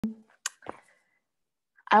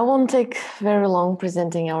I won't take very long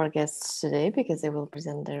presenting our guests today because they will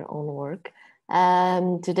present their own work.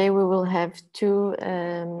 Today we will have two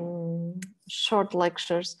short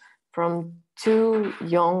lectures from two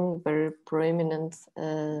young, very prominent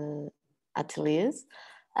ateliers.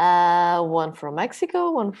 One from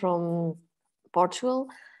Mexico, one from Portugal.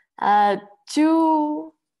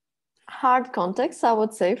 Two hard contexts, I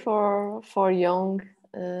would say, for young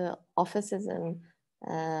offices and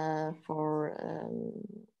for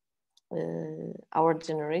our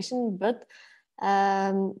generation, but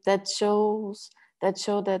that show that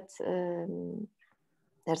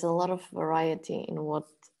there's a lot of variety in what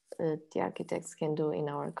the architects can do in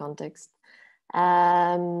our context,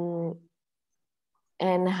 and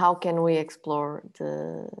how can we explore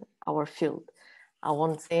our field. I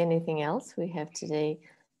won't say anything else. We have today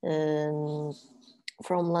from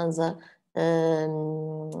LANZA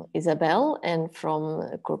Isabel, and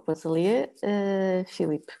from Corpo Atelier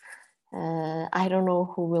Philippe. I don't know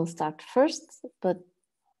who will start first, but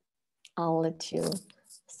I'll let you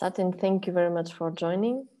start. And thank you very much for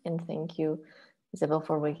joining, and thank you, Isabel,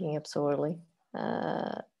 for waking up so early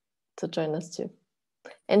to join us too.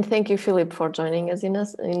 And thank you, Philippe, for joining us in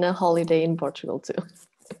a holiday in Portugal too.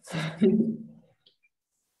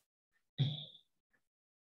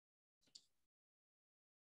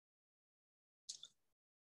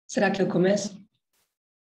 Será que eu começo?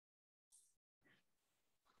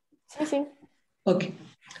 Sim, sim. Okay,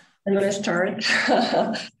 I'm gonna start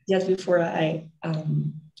just before I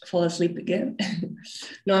fall asleep again.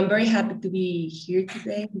 No, I'm very happy to be here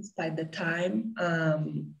today despite the time,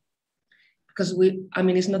 because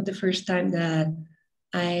it's not the first time that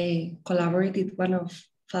I collaborated one of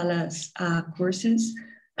Fala's courses,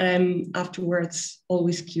 and I'm afterwards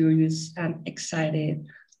always curious and excited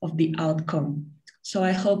of the outcome. So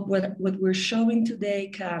I hope what we're showing today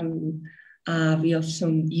can be of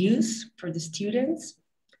some use for the students.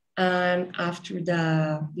 And after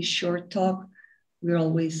the short talk, we're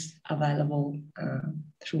always available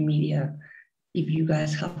through media if you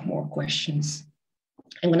guys have more questions.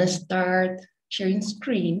 I'm gonna start sharing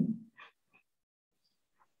screen.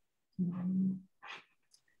 One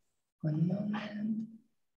moment.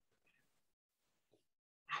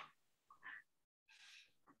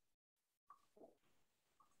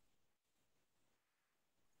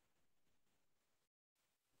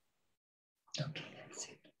 Okay, that's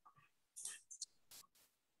it.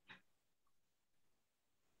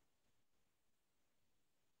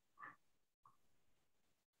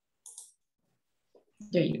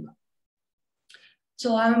 There you go.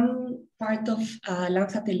 So I'm part of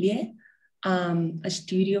LANZA Atelier, a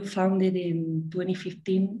studio founded in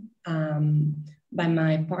 2015 by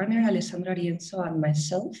my partner, Alessandro, Arienzo, and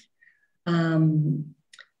myself.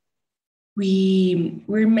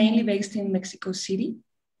 We're mainly based in Mexico City.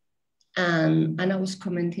 And I was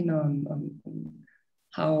commenting on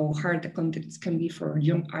how hard the context can be for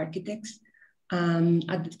young architects.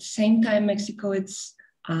 At the same time, Mexico, it's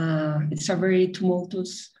a very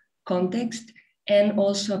tumultuous context, and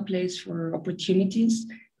also a place for opportunities,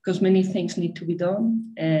 because many things need to be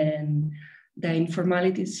done, and the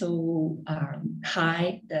informality is so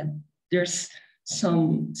high that there's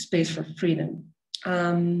some space for freedom.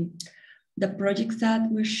 The projects that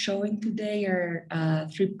we're showing today are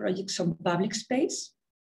 3 projects on public space,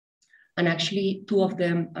 and actually 2 of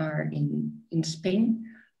them are in Spain,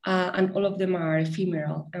 and all of them are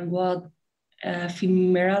ephemeral. And what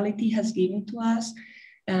ephemerality has given to us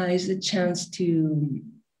is the chance to,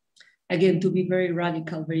 again, to be very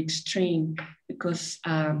radical, very extreme, because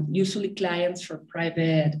usually clients for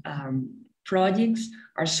private projects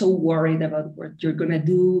are so worried about what you're gonna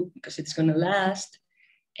do because it's gonna last.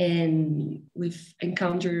 And we've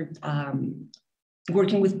encountered,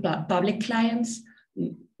 working with public clients,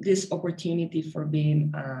 this opportunity for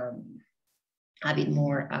being a bit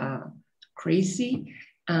more crazy,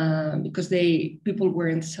 because people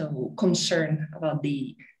weren't so concerned about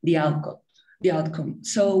the outcome.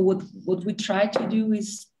 So what we try to do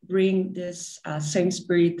is bring this same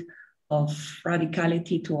spirit of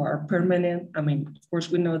radicality to our permanent. I mean, of course,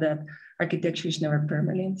 we know that architecture is never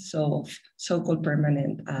permanent, so so-called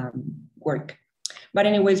permanent work. But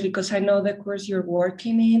anyways, because I know the course you're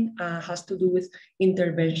working in has to do with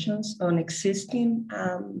interventions on existing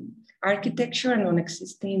architecture and on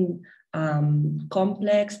existing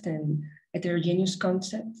complex and heterogeneous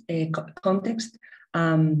context,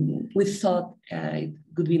 we thought it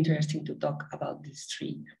would be interesting to talk about these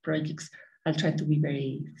 3 projects. I'll try to be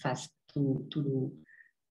very fast to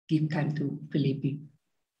give time to Felipe.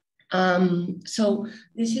 So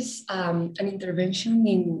this is an intervention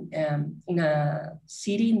in a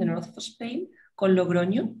city in the north of Spain called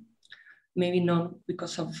Logroño, maybe not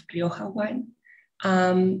because of Rioja wine.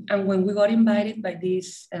 And when we got invited by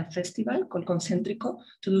this festival called Concéntrico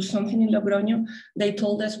to do something in Logroño, they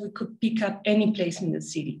told us we could pick up any place in the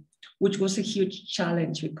city, which was a huge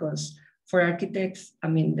challenge because for architects, I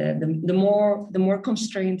mean, the more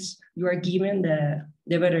constraints you are given,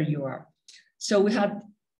 the better you are. So we had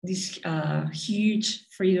this huge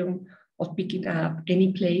freedom of picking up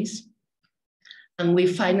any place. And we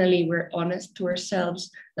finally were honest to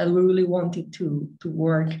ourselves that we really wanted to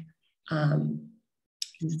work.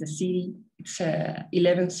 This is the city. It's a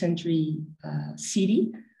 11th century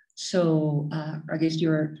city. So I guess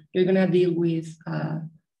you're gonna deal with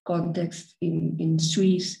contexts in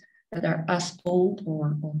Swiss that are as old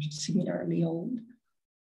or similarly old.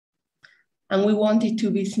 And we wanted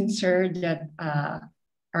to be sincere that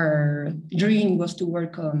our dream was to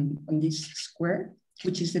work on this square,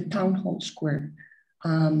 which is the town hall square,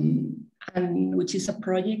 and which is a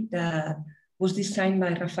project that was designed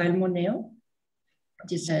by Rafael Moneo,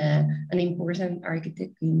 which is an important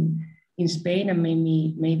architect in Spain and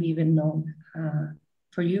maybe even known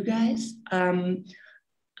for you guys.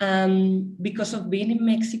 Because of being in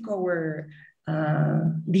Mexico where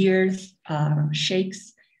the earth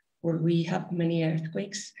shakes, where we have many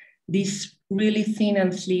earthquakes, these really thin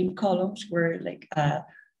and slim columns were like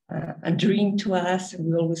a dream to us, and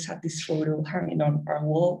we always had this photo hanging on our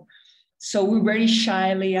wall. So we very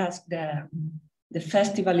shyly asked the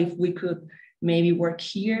festival if we could maybe work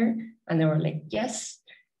here, and they were like, yes,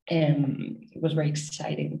 and it was very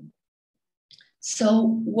exciting.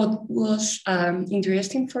 So what was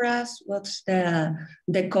interesting for us was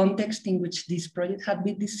the context in which this project had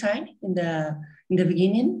been designed in the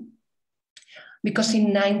beginning. Because in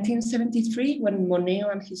 1973, when Moneo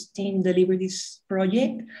and his team delivered this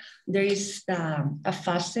project, there is a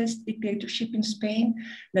fascist dictatorship in Spain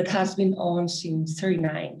that has been on since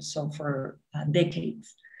 1939, so for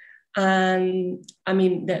decades. And I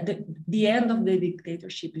mean, the end of the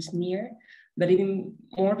dictatorship is near, but even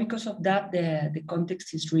more because of that, the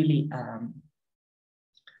context is really,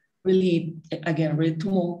 really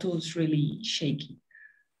tumultuous, really shaky.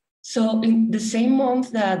 So in the same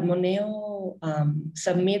month that Moneo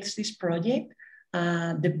submits this project,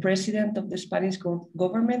 the president of the Spanish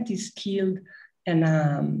government is killed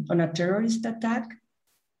on a terrorist attack,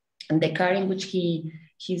 and the car in which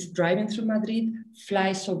he's driving through Madrid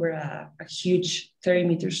flies over a huge 30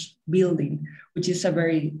 meters building, which is a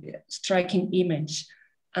very striking image.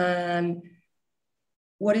 And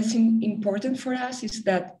what is important for us is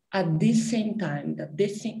that at this same time that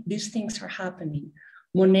these things are happening,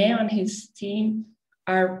 Moneo and his team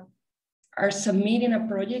are submitting a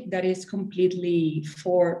project that is completely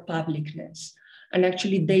for publicness. And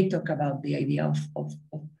actually they talk about the idea of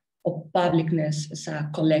publicness as a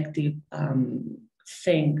collective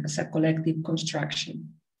thing, as a collective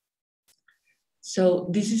construction. So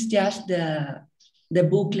this is just the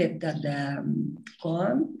booklet that the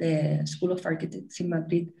School of Architects in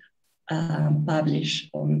Madrid published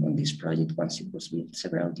on this project once it was built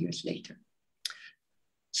several years later.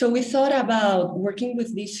 So we thought about working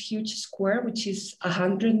with this huge square, which is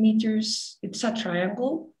 100 meters, it's a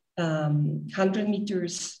triangle, 100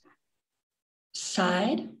 meters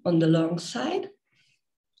side on the long side.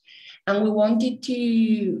 And we wanted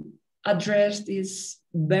to address this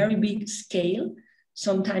very big scale,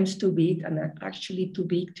 sometimes too big and actually too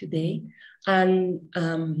big today, and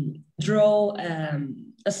draw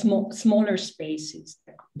smaller spaces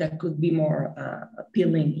that could be more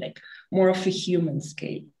appealing, like more of a human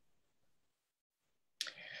scale.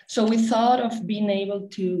 So we thought of being able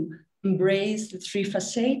to embrace the three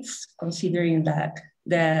facades, considering that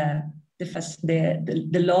the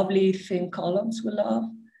lovely thin columns we love,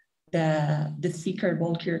 the thicker,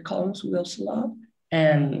 bulkier columns we also love,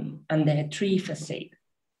 and the tree facade.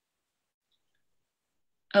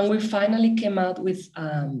 And we finally came out with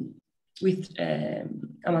a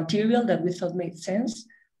material that we thought made sense,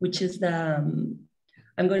 which is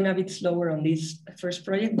I'm going a bit slower on this first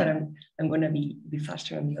project, but I'm going to be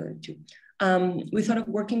faster on the other two. We thought of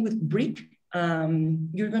working with brick.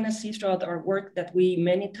 You're going to see throughout our work that we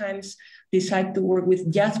many times decide to work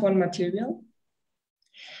with just one material.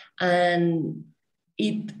 And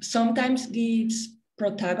it sometimes gives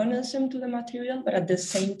protagonism to the material, but at the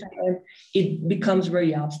same time, it becomes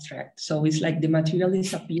very abstract. So it's like the material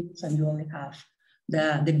disappears and you only have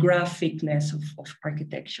the graphicness of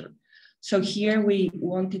architecture. So here we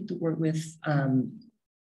wanted to work with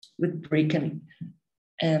brick,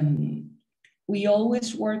 and we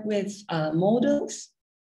always work with models,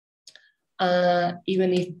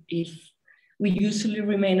 even if we usually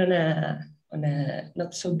remain on a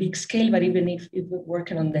not so big scale, but even if we're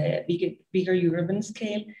working on the bigger urban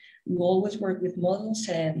scale, we always work with models,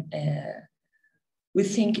 and we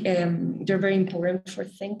think they're very important for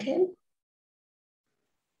thinking.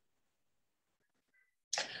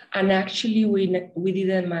 And actually, we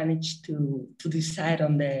didn't manage to decide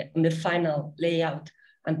on the final layout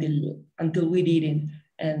until we did it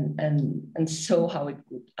and saw how it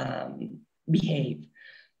would behave.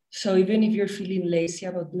 So even if you're feeling lazy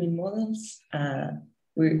about doing models,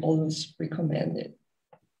 we always recommend it.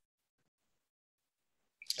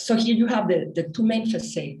 So here you have the two main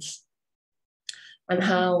facades and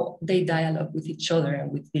how they dialogue with each other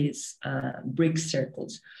and with these brick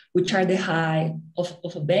circles, which are the height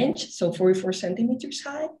of a bench, so 44 centimeters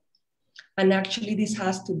high. And actually this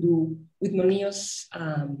has to do with Monillo's,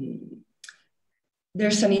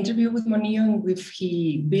 there's an interview with Monillo in which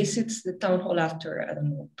he visits the town hall after, I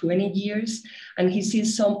don't know, 20 years, and he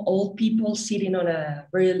sees some old people sitting on a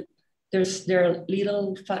very, there are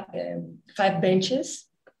little five benches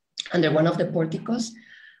under one of the porticos,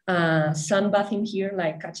 sunbathing here,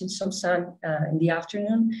 like catching some sun in the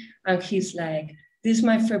afternoon. And he's like, this is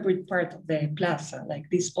my favorite part of the plaza, like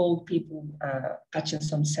these old people catching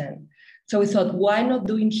some sun. So we thought, why not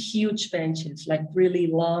doing huge benches, like really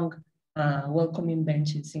long, welcoming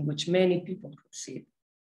benches in which many people could sit.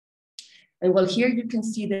 And well, here you can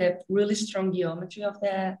see the really strong geometry of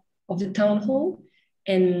the town hall,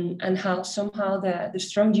 and how somehow the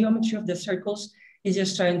strong geometry of the circles is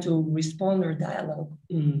just trying to respond or dialogue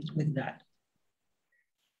with that.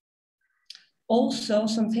 Also,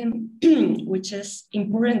 something which is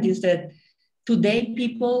important is that today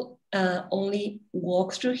people only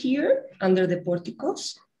walk through here under the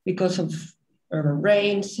porticos because of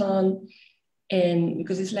rain, sun, and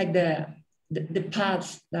because it's like the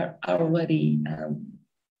paths that are already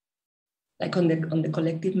like on the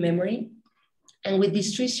collective memory. And with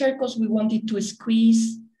these three circles, we wanted to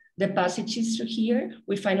squeeze the passages through here.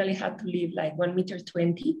 We finally had to leave like 1.20 meters,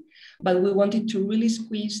 but we wanted to really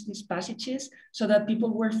squeeze these passages so that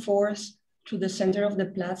people were forced to the center of the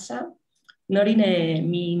plaza, not in a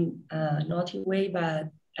mean, naughty way, but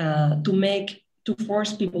to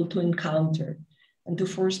force people to encounter and to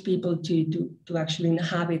force people to actually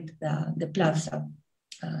inhabit the plaza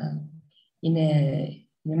in a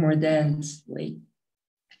more dense way.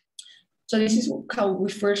 So this is how we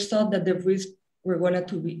first thought that the bricks were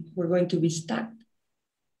going to be stacked.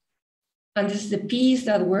 And this is the piece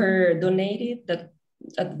that were donated, that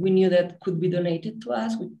we knew that could be donated to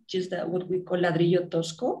us, which is what we call ladrillo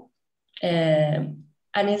tosco. And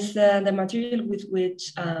it's the material with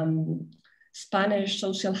which Spanish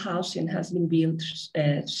social housing has been built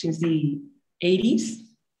since the 80s.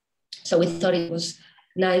 So we thought it was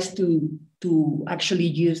nice to actually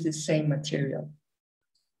use the same material.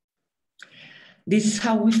 This is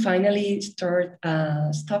how we finally start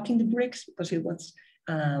stocking the bricks, because it was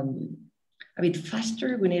a bit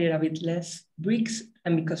faster. We needed a bit less bricks,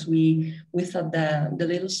 and because we thought the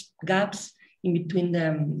little gaps in between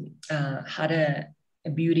them had a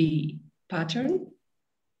beauty pattern.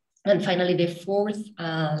 And finally, the fourth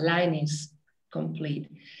line is complete.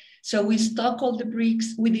 So we stock all the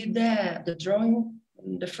bricks. We did the drawing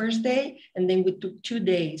the first day, and then we took 2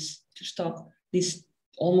 days to stock this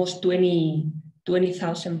almost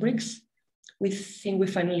 20,000 bricks. We think we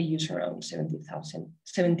finally used around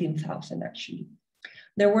 17,000 actually.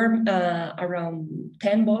 There were around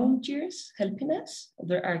 10 volunteers helping us,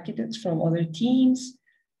 other architects from other teams,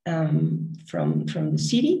 from the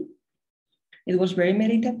city. It was very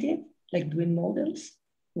meditative, like doing models.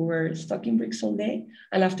 We were stocking bricks all day.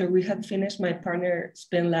 And after we had finished, my partner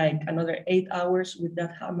spent like another 8 hours with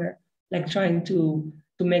that hammer, like trying to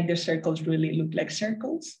make the circles really look like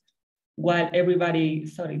circles, while everybody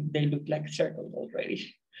thought they looked like circles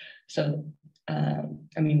already. So,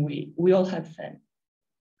 I mean, we all had fun.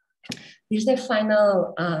 This is the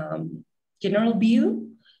final general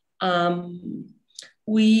view.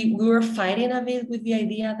 We were fighting a bit with the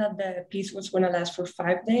idea that the piece was going to last for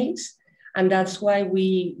 5 days. And that's why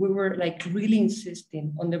we were like really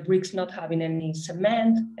insisting on the bricks not having any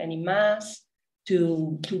cement, any mass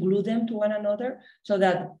to glue them to one another, so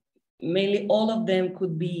that mainly all of them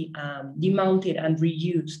could be demounted and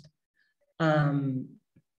reused,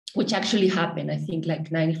 which actually happened. I think like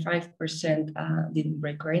 95% didn't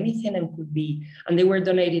break or anything, and they were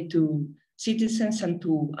donated to citizens and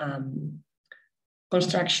to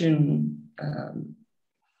construction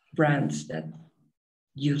brands that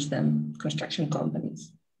use them, construction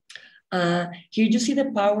companies. Here you see the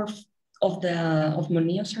power of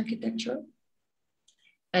Monillo's architecture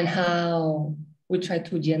and how we try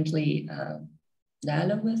to gently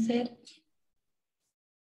dialogue with it.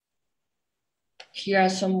 Here are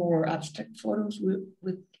some more abstract photos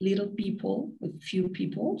with little people, with few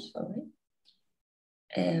people, sorry.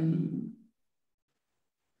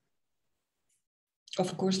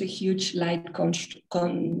 Of course, the huge light contrast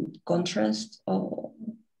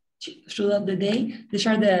throughout the day. These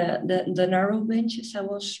are the narrow benches I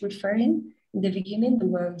was referring in the beginning, the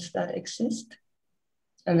ones that exist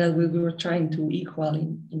and that we were trying to equal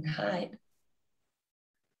in height.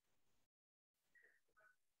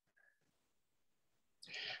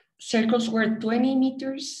 Circles were 20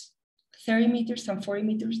 meters, 30 meters, and 40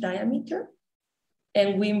 meters diameter.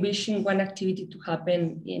 And we envisioned one activity to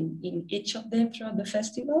happen in each of them throughout the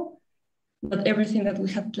festival. But everything that we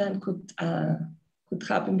had planned could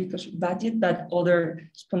happen because of budget, but other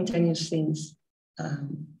spontaneous things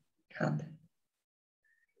happened.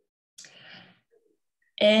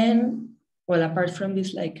 And well, apart from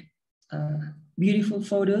these like beautiful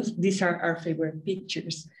photos, these are our favorite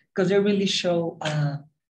pictures because they really show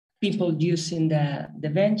people using the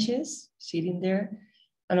benches, sitting there.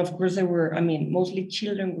 And of course there were, I mean, mostly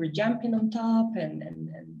children were jumping on top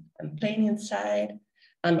and playing inside.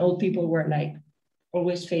 And old people were like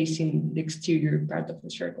always facing the exterior part of the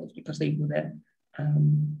circles because they wouldn't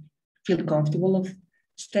feel comfortable of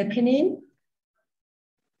stepping in.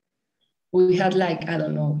 We had like, I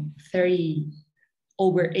don't know,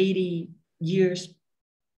 over 80 years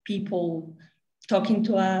people talking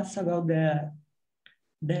to us about the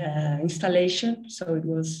installation. So it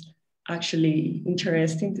was actually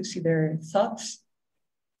interesting to see their thoughts.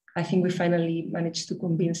 I think we finally managed to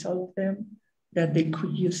convince all of them that they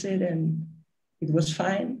could use it and it was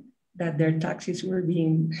fine, that their taxes were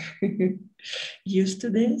being used to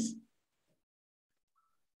this.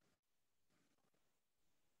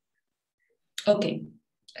 Okay,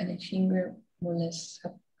 and I think we're more or less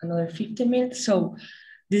have another 15 minutes. So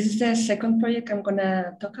this is the second project I'm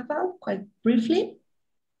gonna talk about quite briefly.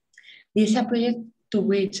 This is a project to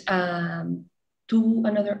which two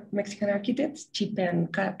another Mexican architects, Chipe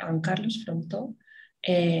and Carlos from TO,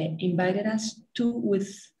 invited us to with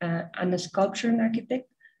a sculpture and architect,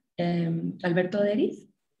 Alberto Deriz.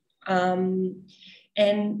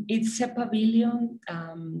 And it's a pavilion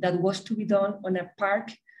that was to be done on a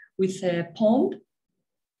park with a pond.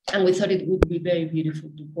 And we thought it would be very beautiful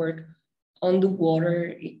to work on the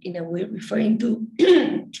water in a way referring to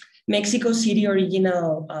Mexico City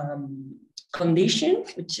original condition,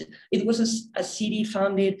 which it was a city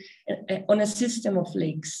founded on a system of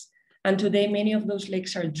lakes. And today many of those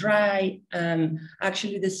lakes are dry and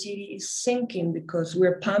actually the city is sinking because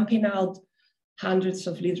we're pumping out hundreds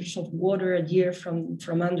of liters of water a year from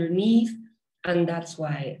underneath. And that's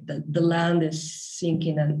why the land is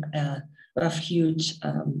sinking and have huge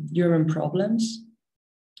urban problems.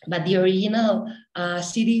 But the original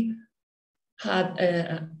city had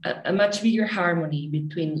a much bigger harmony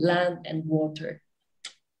between land and water.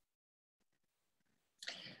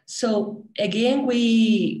 So again,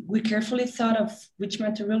 we carefully thought of which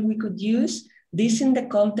material we could use. This in the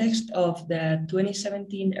context of the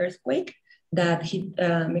 2017 earthquake that hit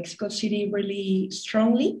Mexico City really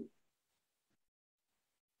strongly.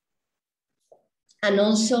 And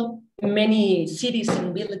also many cities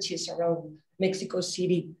and villages around Mexico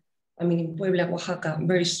City, I mean, in Puebla, Oaxaca,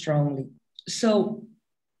 very strongly. So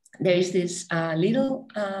there is this little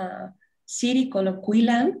city called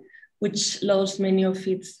Aquilan, which lost many of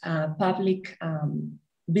its public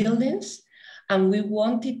buildings. And we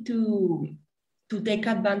wanted to take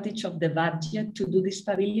advantage of the budget to do this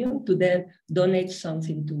pavilion to then donate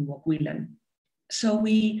something to Aquilan. So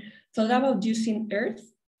we thought about using earth,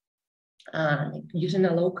 like using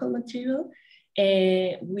a local material.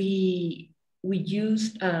 We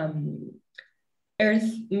used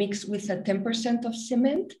earth mixed with a 10% of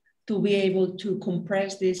cement to be able to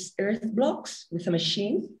compress these earth blocks with a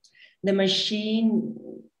machine. The machine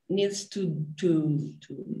needs to drill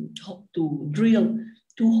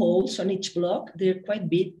 2 holes on each block. They're quite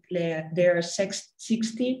big. They are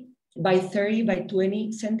 60 by 30 by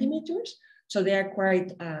 20 centimeters. So they are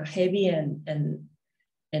quite heavy and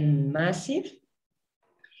massive.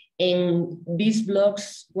 And these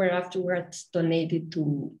blocks were afterwards donated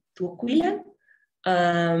to Aquilan.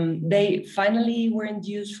 They finally weren't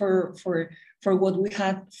used for what we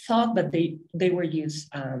had thought, but they were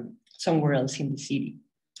used somewhere else in the city.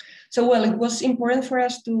 So, well, it was important for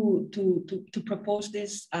us to propose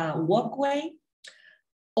this walkway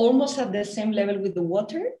almost at the same level with the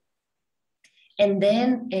water. And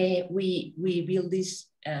then we built this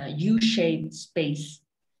U-shaped space.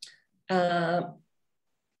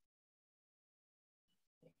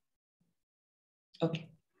 Okay.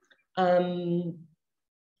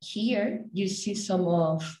 Here you see some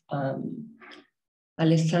of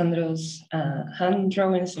Alessandro's hand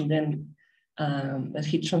drawings, and then that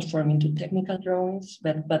he transformed into technical drawings.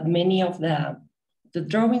 But many of the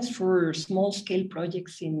drawings for small scale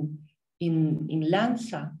projects in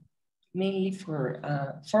LANZA, mainly for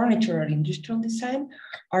furniture or industrial design,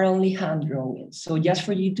 are only hand drawings. So just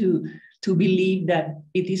for you to believe that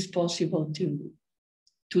it is possible to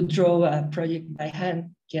draw a project by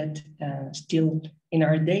hand, yet still in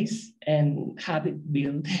our days, and have it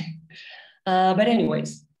built. But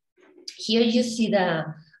anyways, here you see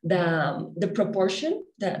the proportion,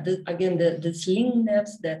 again, the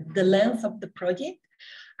slimness, the length of the project,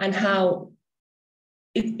 and how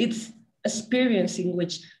it's experience in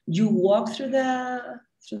which you walk through the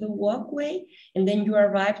walkway, and then you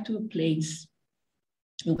arrive to a place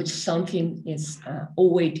in which something is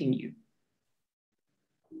awaiting you.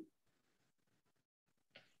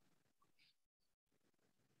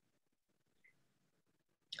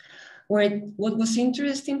 What was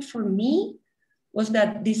interesting for me was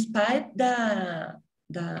that despite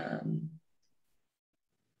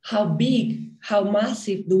how big, how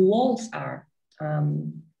massive the walls are,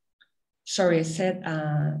 sorry, I said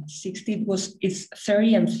 60, it's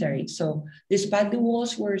 30 and 30. So despite the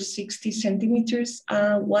walls were 60 centimeters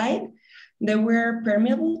wide, they were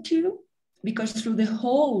permeable too, because through the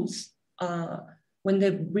holes, when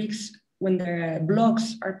the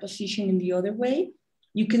blocks are positioned in the other way,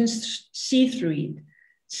 you can see through it.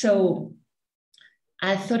 So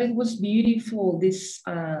I thought it was beautiful, this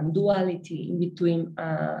duality in between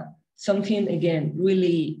something, again,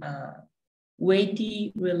 really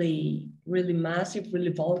weighty, really massive, really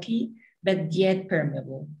bulky, but yet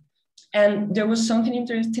permeable. And there was something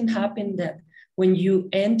interesting happened that when you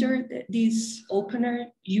enter this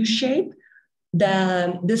opener U shape,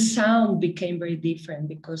 the sound became very different,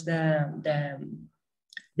 because the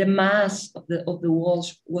mass of the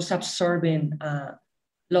walls was absorbing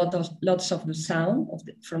lots of the sound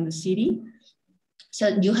from the city. So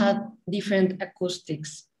you have different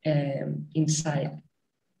acoustics inside.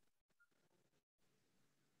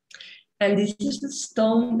 And this is the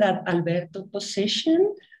stone that Alberto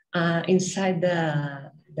positioned inside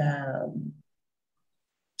the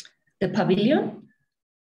pavilion.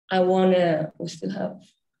 We still have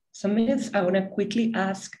some minutes. I wanna quickly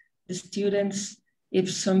ask the students if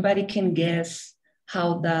somebody can guess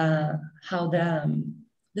how the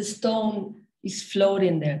stone is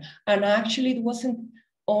floating there. And actually it wasn't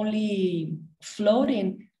only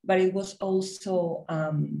floating, but it was also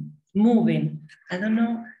moving. I don't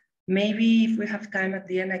know, maybe if we have time at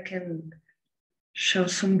the end, I can show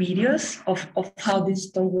some videos of how this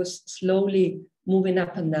stone was slowly moving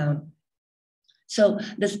up and down. So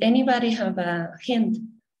does anybody have a hint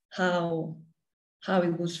how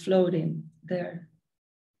it was floating there?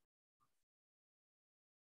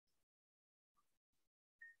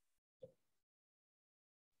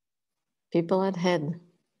 People at head.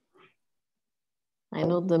 I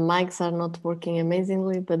know the mics are not working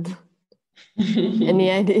amazingly, but any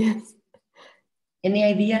ideas? Any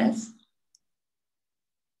ideas?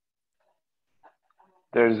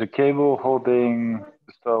 There's a cable holding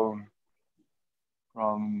the stone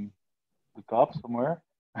from the top somewhere.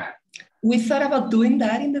 We thought about doing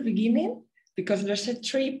that in the beginning because there's a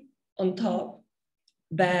tree on top,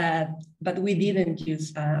 but we didn't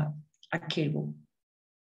use a cable.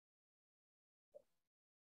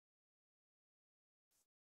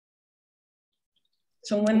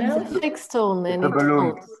 Someone else? It's a fixed stone. It's a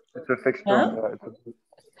balloon. It's a fixed stone. Huh? Yeah,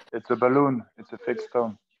 it's a balloon. It's a fixed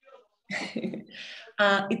stone.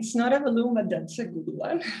 It's not a balloon, but that's a good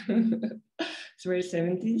one. It's very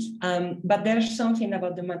 70s. But there's something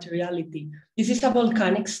about the materiality. This is a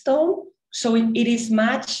volcanic stone, so it is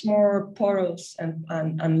much more porous and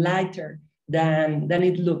lighter than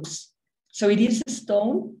it looks. So it is a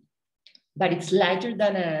stone, but it's lighter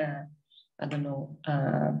than a, I don't know,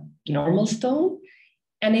 normal stone.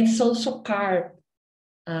 And it's also carved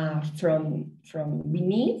from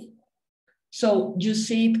beneath. So you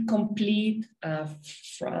see it complete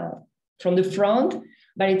from the front,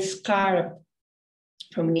 but it's carved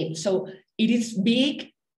from it. So it is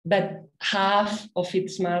big, but half of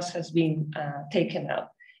its mass has been taken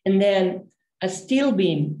out. And then a steel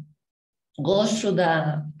beam goes through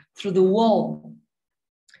the wall,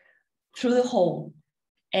 through the hole,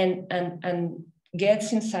 and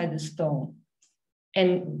gets inside the stone.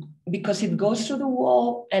 And because it goes through the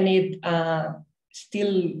wall and it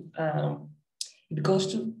it goes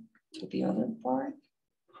to the other part.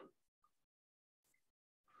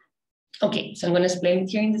 Okay, so I'm going to explain it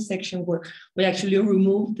here in the section where we actually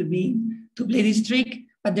remove the beam to play this trick,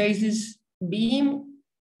 but there is this beam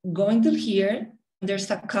going to here. There's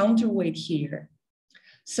a counterweight here.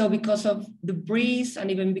 So because of the breeze and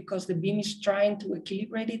even because the beam is trying to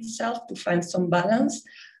equilibrate itself to find some balance,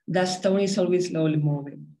 the stone is always slowly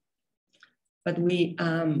moving. But we're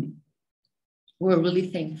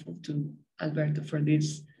really thankful to Alberto for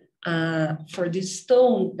this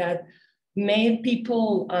stone that made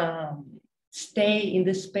people stay in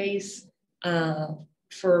the space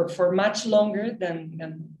for much longer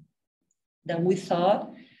than we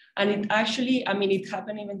thought. And it actually, I mean, it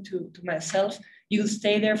happened even to myself. You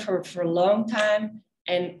stay there for a long time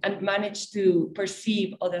and manage to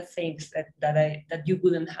perceive other things that you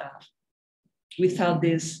wouldn't have without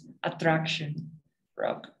this attraction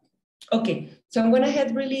rock. Okay, so I'm gonna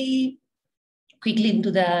head really quickly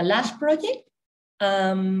into the last project,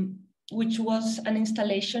 which was an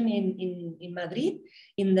installation in Madrid,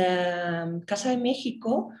 in the Casa de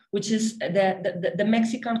Mexico, which is the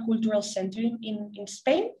Mexican Cultural Center in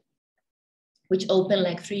Spain, which opened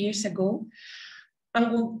like 3 years ago.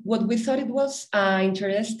 And what we thought it was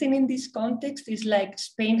interesting in this context is like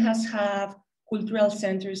Spain has had cultural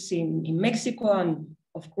centers in Mexico and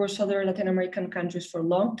of course other Latin American countries for a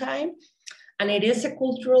long time. And it is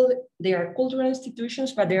they are cultural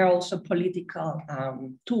institutions, but they are also political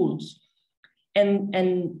tools. And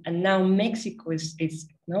now Mexico is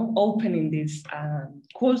opening this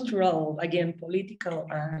cultural, again, political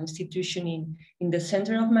institution in the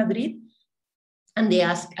center of Madrid. And they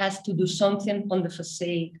asked us to do something on the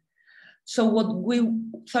facade. So what we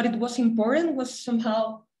thought it was important was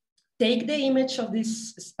somehow take the image of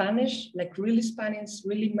this Spanish, like really Spanish,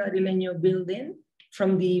 really Madrileño building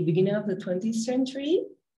from the beginning of the 20th century,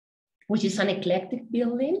 which is an eclectic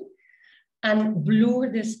building, and blur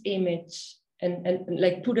this image and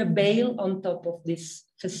like put a veil on top of this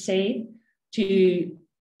facade to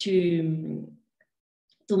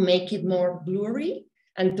make it more blurry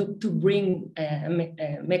and to bring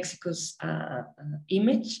Mexico's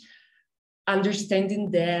image,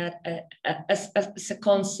 understanding that as a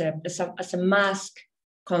concept, as a mask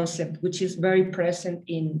concept, which is very present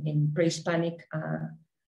in pre-Hispanic,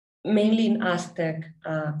 mainly in Aztec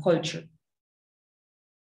culture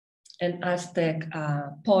and Aztec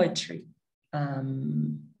poetry.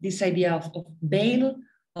 This idea of veil,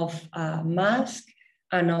 of mask,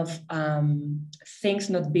 and of things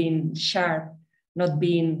not being sharp, not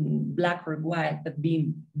being black or white, but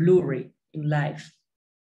being blurry in life.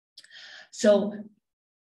 So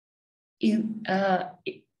it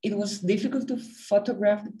was difficult to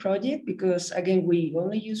photograph the project because, again, we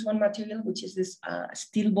only use one material, which is this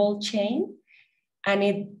steel ball chain, and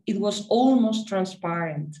it was almost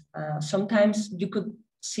transparent. Sometimes you could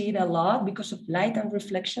see it a lot because of light and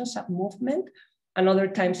reflections of movement, and other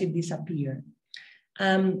times it disappeared.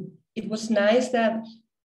 It was nice that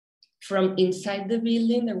from inside the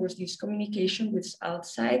building, there was this communication with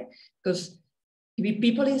outside, because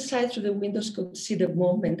people inside through the windows could see the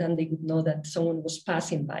movement and they would know that someone was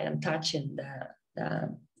passing by and touching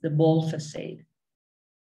the ball facade.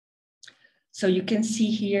 So you can see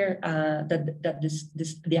here that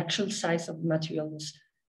the actual size of the material was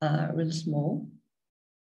really small.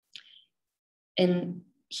 And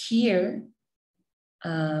here,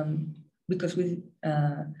 because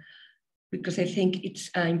I think it's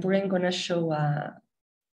important, I'm gonna show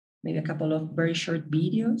maybe a couple of very short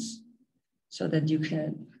videos so that you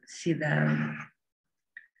can see the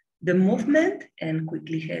movement and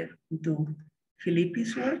quickly head into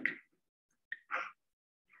Felipe's work.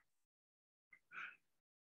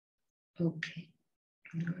 Okay,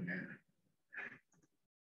 I'm gonna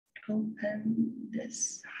open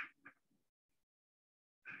this.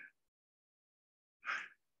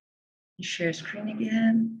 Share screen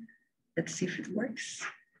again. Let's see if it works.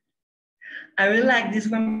 I really like this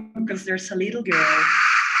one because there's a little girl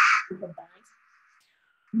with a bag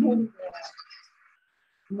moving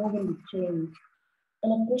the chain.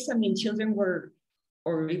 And of course, I mean, children were,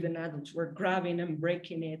 or even adults were grabbing and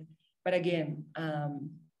breaking it. But again,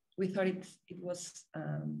 we thought it was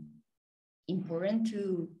important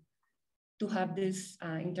to have this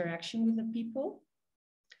interaction with the people.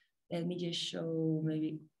 Let me just show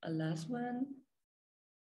maybe a last one.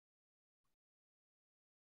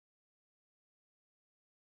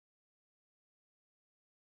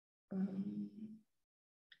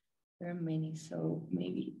 There are many, so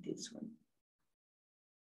maybe this one.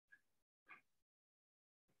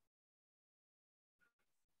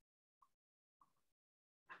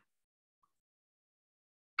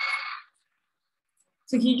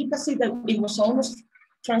 So here you can see that it was almost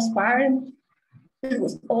transparent. It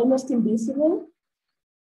was almost invisible,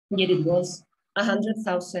 yet it was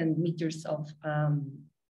 100,000 meters of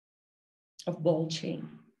ball chain.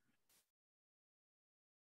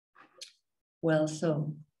 Well,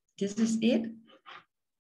 so this is it.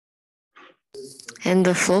 And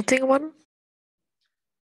the floating one?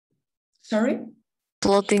 Sorry?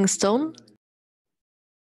 Floating stone?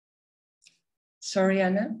 Sorry,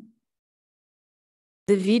 Anna.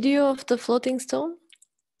 The video of the floating stone?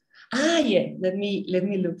 Ah, yeah. Let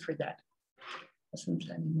me look for that. Wasn't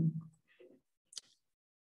planning.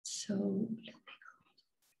 So let me go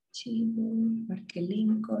to Parque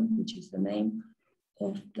Lincoln, which is the name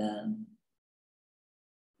of the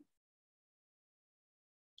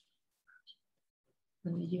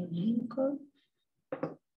Lincoln.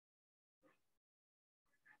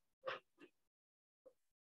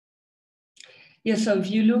 Yeah, so if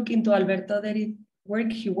you look into Alberto Deri's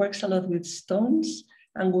work, he works a lot with stones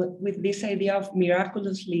and with this idea of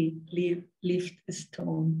miraculously lift a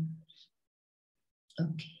stone.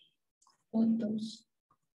 Okay, photos.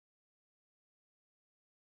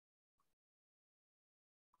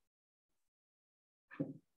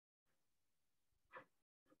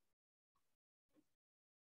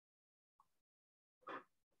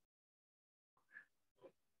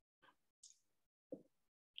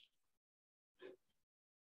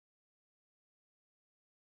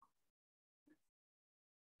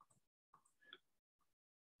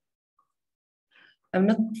 I'm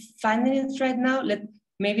not finding it right now.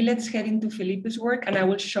 Maybe let's head into Felipe's work and I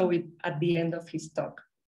will show it at the end of his talk.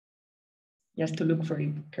 Just to look for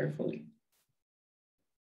it carefully.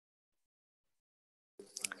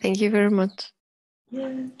 Thank you very much.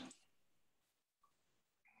 Yeah.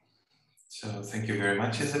 So thank you very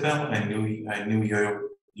much, Isabel. I knew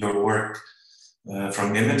your work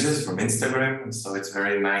from images from Instagram, so it's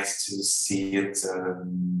very nice to see it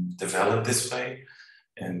develop this way.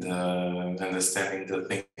 And understanding the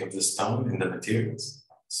thing of the stone and the materials.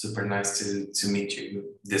 Super nice to meet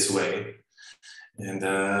you this way. And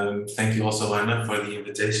thank you also, Anna, for the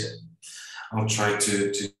invitation. I'll try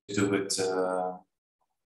to do it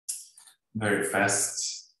very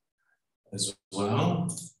fast as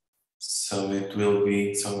well. So it will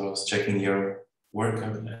be, so I was checking your work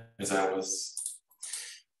as I was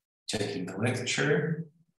checking the lecture.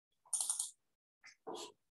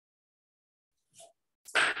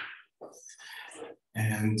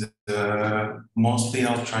 And mostly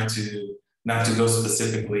I'll try to not to go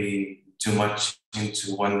specifically too much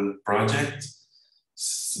into one project,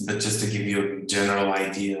 but just to give you a general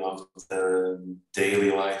idea of the daily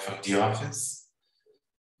life of the office.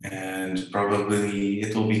 And probably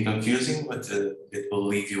it will be confusing, but it will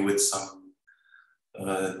leave you with some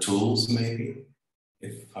tools maybe.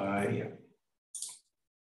 Yeah.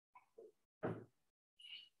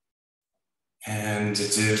 And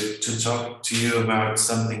to talk to you about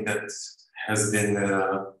something that has been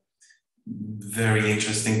very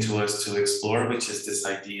interesting to us to explore, which is this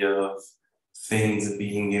idea of things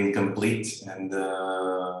being incomplete and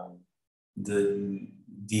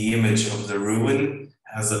the image of the ruin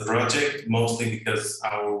as a project, mostly because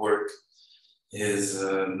our work is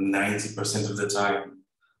 90% of the time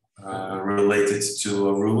related to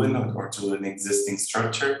a ruin or to an existing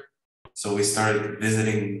structure. So we started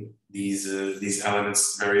visiting these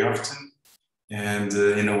elements very often, and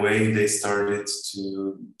in a way they started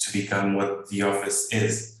to become what the office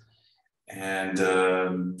is. And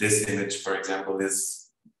this image, for example, is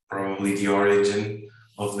probably the origin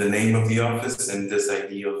of the name of the office and this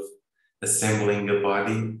idea of assembling a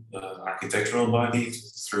body, architectural body,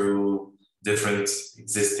 through different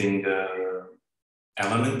existing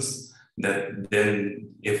elements that then,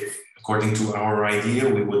 if according to our idea,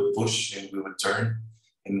 we would push and we would turn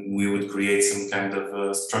and we would create some kind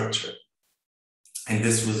of structure. And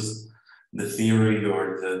this was the theory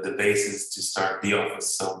or the basis to start the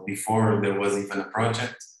office. So before there was even a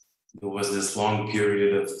project, there was this long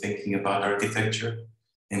period of thinking about architecture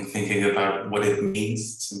and thinking about what it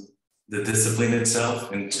means to the discipline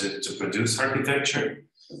itself and to produce architecture.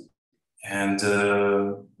 And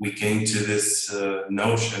we came to this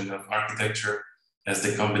notion of architecture as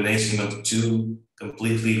the combination of two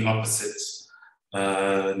completely opposite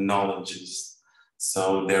knowledges.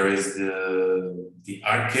 So there is the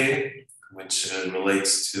arche, which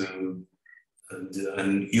relates to a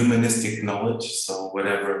humanistic knowledge. So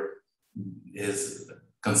whatever is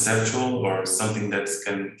conceptual or something that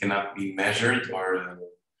cannot be measured or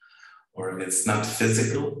it's not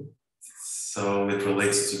physical. So it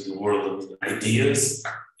relates to the world of ideas.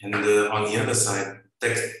 And on the other side,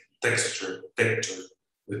 texture,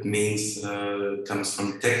 which means comes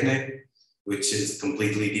from technique, which is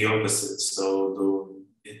completely the opposite. So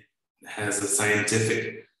it has a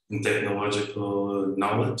scientific and technological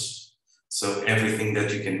knowledge. So everything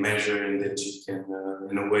that you can measure and that you can,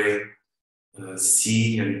 in a way,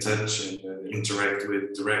 see and touch and interact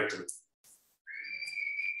with directly.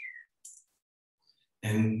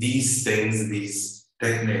 And these things, these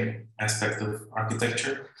technical aspect of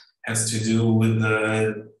architecture, has to do with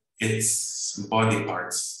its body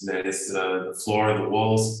parts. That is the floor, the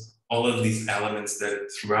walls, all of these elements that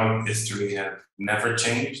throughout history have never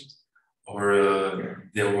changed, or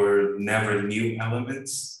there were never new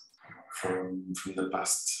elements from the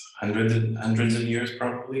past hundreds of years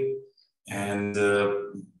probably. And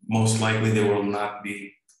most likely there will not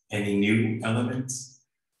be any new elements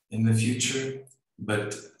in the future.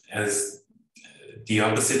 But as the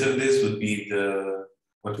opposite of this would be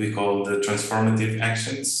what we call the transformative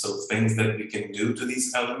actions. So things that we can do to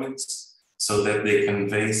these elements so that they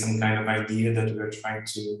convey some kind of idea that we're trying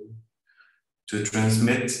to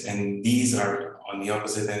transmit. And these are on the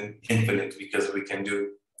opposite end infinite, because we can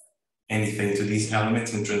do anything to these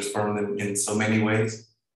elements and transform them in so many ways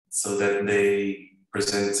so that they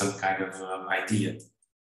present some kind of idea.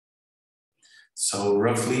 So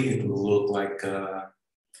roughly it will look like a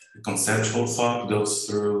conceptual thought goes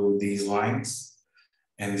through these lines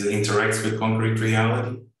and interacts with concrete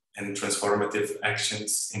reality, and transformative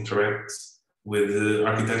actions interacts with the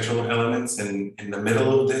architectural elements, and in the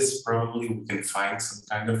middle of this probably we can find some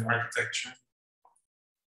kind of architecture.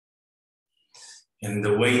 And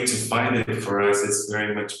the way to find it for us is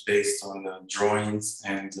very much based on drawings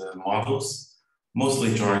and models,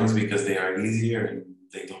 mostly drawings because they are easier and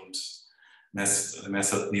they don't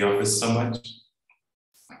mess up the office so much,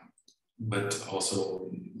 but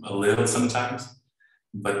also a little sometimes.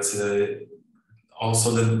 But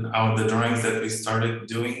also the drawings that we started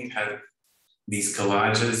doing had these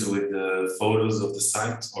collages with the photos of the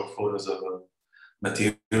site or photos of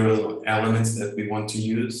material elements that we want to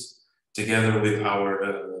use, together with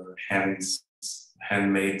our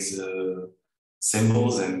handmade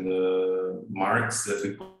symbols and marks that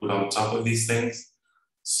we put on top of these things.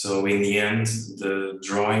 So in the end, the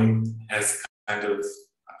drawing has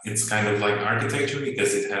it's kind of like architecture,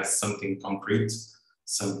 because it has something concrete,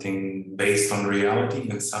 something based on reality,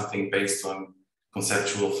 and something based on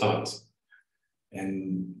conceptual thought.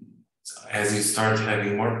 And as you start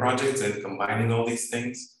having more projects and combining all these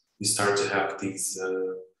things, you start to have these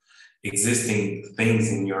existing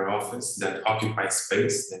things in your office that occupy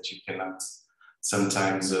space that you cannot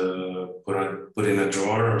sometimes put in a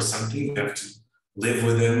drawer or something. You have to live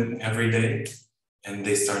with them every day, and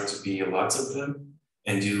they start to be lots of them,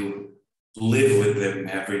 and you live with them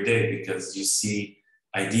every day because you see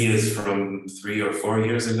ideas from 3 or 4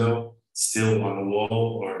 years ago still on a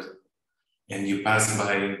wall, and you pass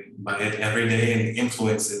by it every day, and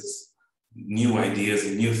influences new ideas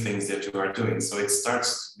and new things that you are doing. So it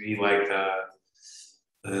starts to be like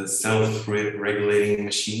a self-regulating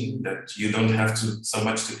machine that you don't have to so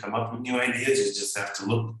much to come up with new ideas. You just have to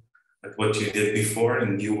look at what you did before,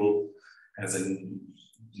 and you will, as a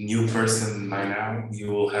new person by now, you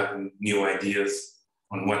will have new ideas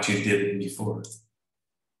on what you did before.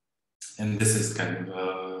 And this is kind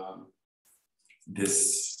of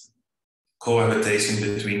this cohabitation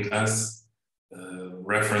between us,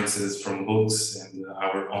 references from books and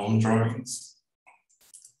our own drawings.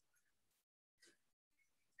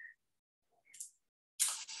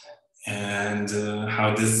 And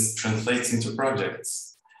how this translates into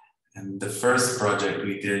projects. And the first project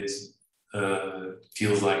we did,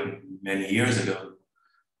 feels like many years ago,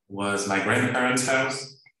 was my grandparents'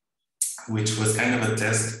 house, which was kind of a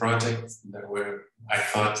test project where I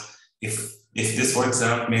thought, if this works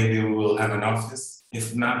out, maybe we will have an office.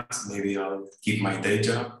 If not, maybe I'll keep my day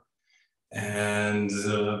job. And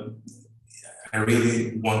I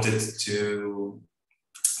really wanted to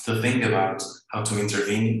think about how to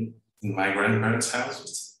intervene in my grandparents'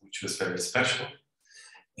 house, which was very special.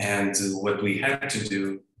 And what we had to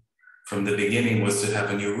do from the beginning was to have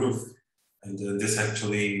a new roof. And this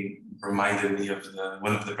actually reminded me of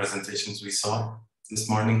one of the presentations we saw this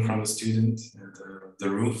morning from a student, the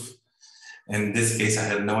roof. In this case, I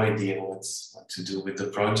had no idea what to do with the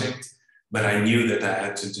project, but I knew that I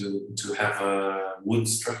had to have a wood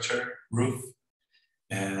structure roof.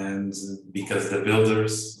 And because the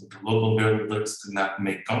local builders could not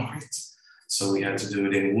make concrete, so we had to do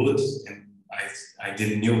it in wood. And I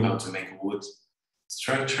didn't know how to make a wood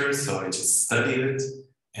structure, so I just studied it.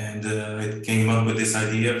 And it came up with this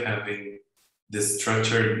idea of having this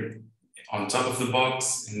structure on top of the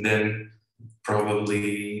box, and then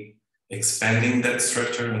probably expanding that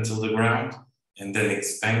structure until the ground, and then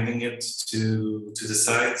expanding it to the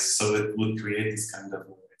sides, so it would create this kind of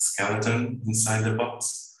skeleton inside the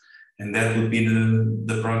box. And that would be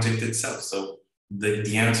the project itself. So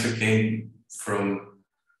the answer came from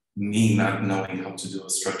me not knowing how to do a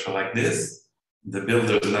structure like this, the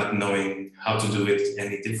builders not knowing how to do it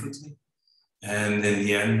any differently. And in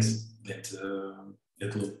the end,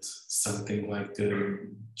 it looked something like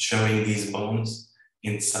showing these bones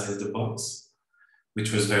inside the box,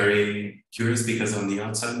 which was very curious because on the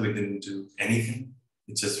outside we didn't do anything.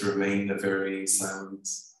 It just remained a very silent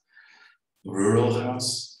rural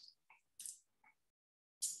house.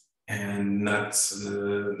 And not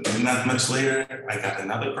much later, I got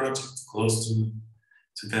another project close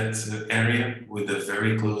to that area with a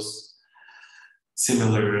very close,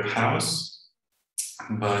 similar house.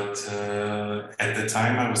 But at the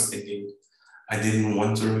time I was thinking, I didn't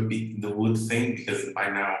want to repeat the wood thing because by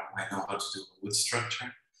now I know how to do a wood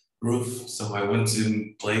structure roof. So I want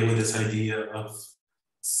to play with this idea of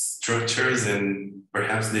structures, and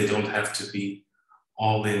perhaps they don't have to be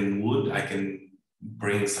all in wood. I can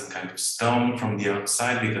bring some kind of stone from the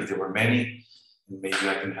outside because there were many. Maybe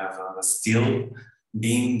I can have a steel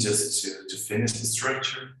beam just to finish the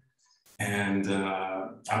structure. And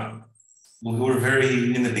we were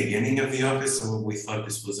very in the beginning of the office, so we thought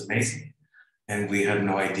this was amazing. And we had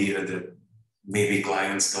no idea that maybe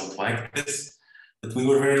clients don't like this, but we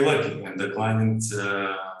were very lucky. And the client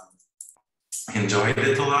enjoyed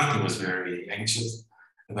it a lot. He was very anxious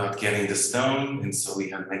about getting the stone. And so we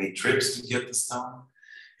had many trips to get the stone,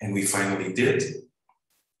 and we finally did.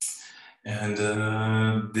 And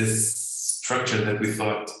this structure that we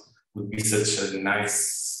thought would be such a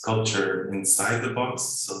nice sculpture inside the box.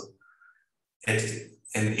 So and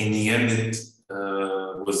in the end, it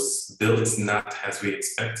was built not as we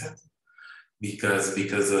expected, because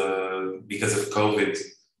of COVID,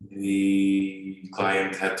 the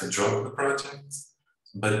client had to drop the project.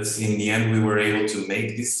 But in the end, we were able to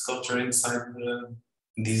make this sculpture inside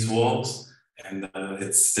these walls, and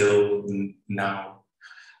it's still now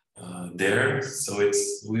there. So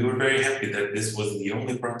we were very happy that this was the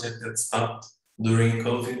only project that stopped during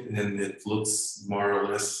COVID, and it looks more or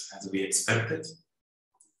less as we expected.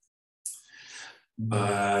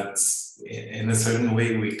 But in a certain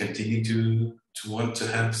way, we continue to want to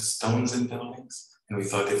have stones in buildings. And we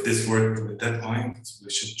thought if this worked with that client, we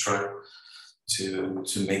should try to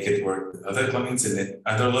make it work with other clients and in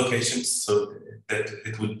other locations, so that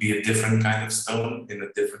it would be a different kind of stone in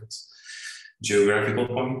a different geographical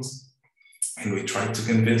point. And we tried to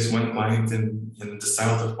convince one client in the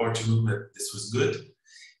south of Portugal that this was good.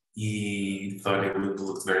 He thought it would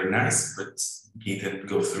look very nice, but he didn't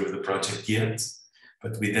go through the project yet.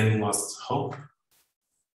 But we then lost hope.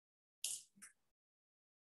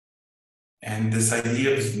 And this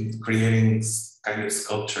idea of creating kind of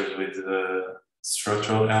sculptures with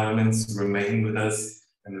structural elements remained with us,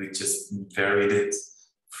 and we just varied it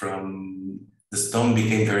from the stone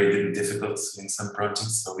became very difficult in some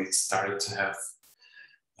projects, so we started to have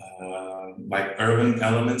like urban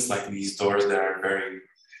elements, like these doors that are very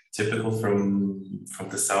typical from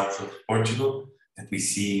the south of Portugal that we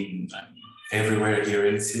see everywhere here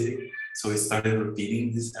in the city. So we started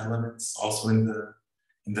repeating these elements also in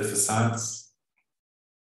the facades,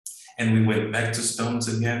 and we went back to stones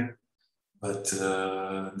again. But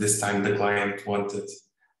this time the client wanted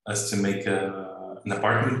us to make an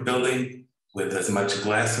apartment building with as much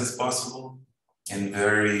glass as possible and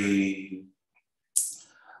very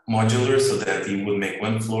modular, so that he would make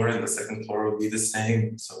one floor and the second floor would be the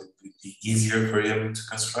same, so it would be easier for him to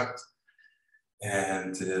construct.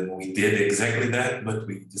 And we did exactly that, but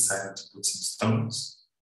we decided to put some stones.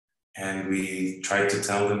 And we tried to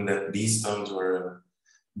tell them that these stones were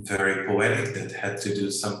very poetic, that had to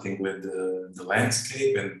do something with the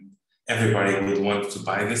landscape, and everybody would want to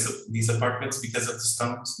buy these apartments because of the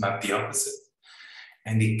stones, not the opposite.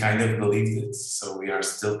 And he kind of believed it. So we are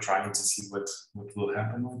still trying to see what will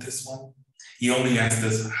happen with this one. He only asked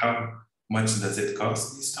us how much does it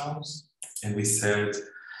cost, these stones? And we said,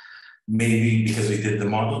 maybe, because we did the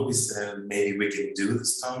model, we said maybe we can do the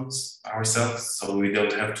stones ourselves so we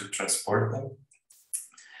don't have to transport them.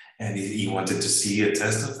 And he wanted to see a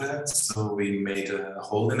test of that. So we made a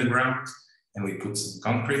hole in the ground and we put some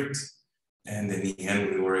concrete. And in the end,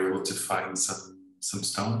 we were able to find some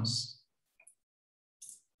stones.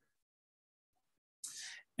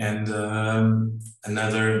 And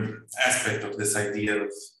another aspect of this idea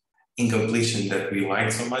of incompletion that we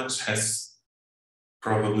like so much has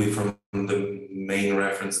probably from the main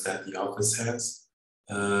reference that the office has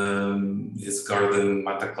is Gordon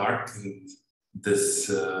Matta Clark, and this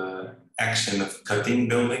action of cutting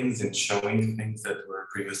buildings and showing things that were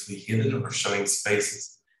previously hidden, or showing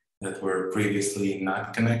spaces that were previously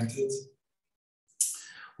not connected.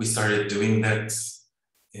 We started doing that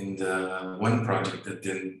in the one project that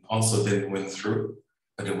didn't went through,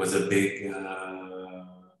 but it was a big,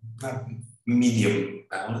 medium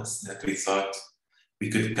palace that we thought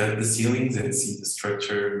we could cut the ceilings and see the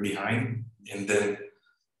structure behind, and then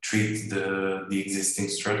treat the existing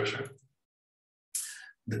structure.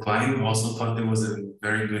 The client also thought it was a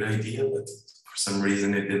very good idea, but for some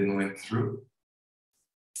reason it didn't went through.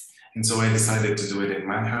 And so I decided to do it in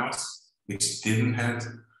my house, which didn't have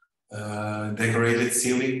decorated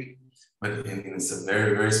ceiling, but it's a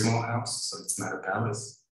very, very small house, so it's not a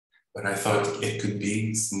palace. But I thought it could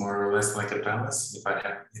be more or less like a palace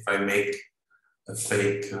if I make a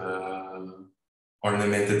fake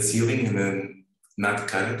ornamented ceiling and then not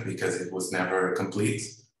cut it because it was never complete,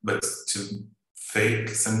 but to fake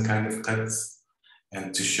some kind of cuts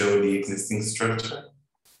and to show the existing structure.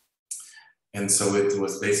 And so it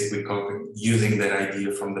was basically using that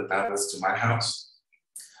idea from the palace to my house,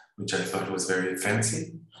 which I thought was very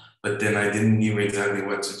fancy. But then I didn't know exactly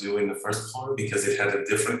what to do in the first floor because it had a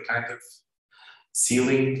different kind of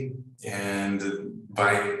ceiling, and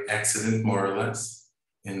by accident, more or less,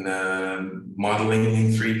 in modeling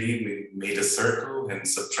in 3D, we made a circle and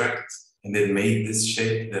subtract, and it made this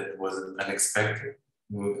shape that was unexpected.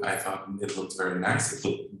 I thought it looked very nice. It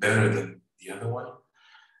looked better than the other one.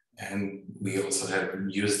 And we also have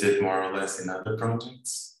used it more or less in other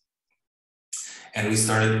projects. And we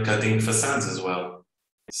started cutting facades as well.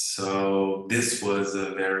 So this was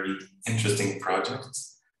a very interesting project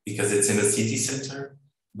because it's in a city center,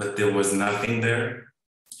 but there was nothing there.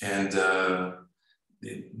 And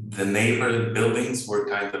the neighbor buildings were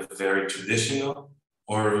kind of very traditional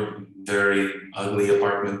or very ugly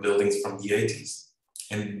apartment buildings from the 80s.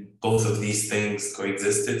 And both of these things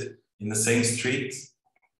coexisted in the same street.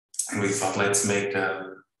 And we thought, let's make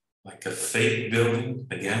like a fake building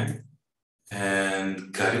again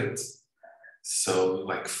and cut it. So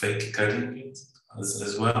like fake cutting it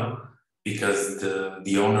as well, because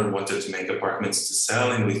the owner wanted to make apartments to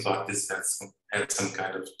sell, and we thought this had some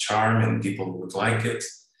kind of charm and people would like it.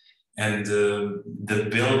 And the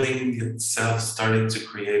building itself started to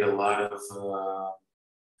create a lot of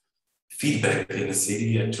feedback in the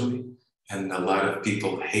city, actually, and a lot of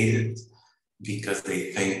people hate it because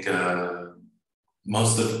they think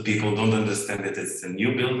most of the people don't understand that it's a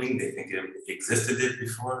new building. They think it existed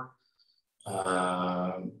before.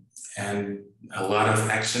 And a lot of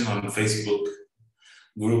action on Facebook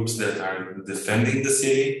groups that are defending the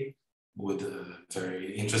city with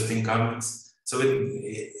very interesting comments. So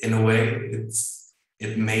in a way,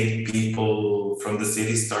 it made people from the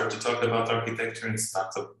city start to talk about architecture and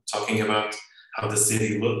start talking about how the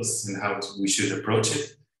city looks and how we should approach it.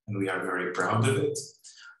 And we are very proud of it.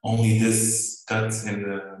 Only this cut in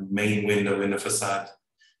the main window in the facade,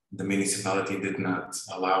 the municipality did not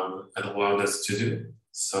allow us to do.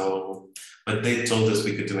 So, but they told us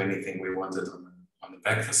we could do anything we wanted on the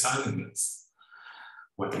back facade, and that's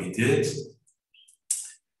what we did.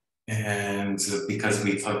 And because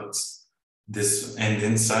we thought this, and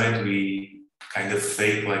inside we kind of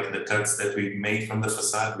fake like the cuts that we made from the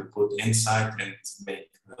facade, we put inside and make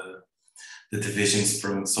the divisions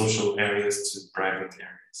from social areas to private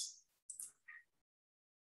areas.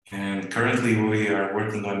 And currently we are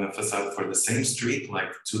working on a facade for the same street,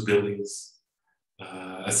 like 2 buildings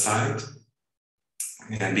aside.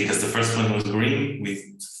 And because the first one was green,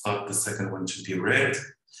 we thought the second one should be red,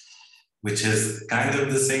 which is kind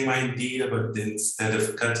of the same idea, but instead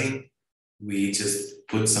of cutting, we just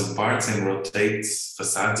put some parts and rotate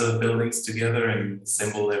facades of buildings together and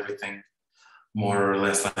assemble everything more or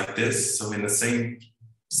less like this. So in the same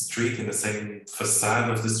street, in the same facade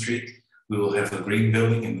of the street, we will have a green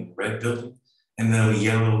building and a red building and a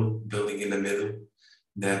yellow building in the middle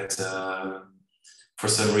that for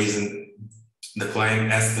some reason the client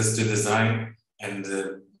asked us to design, and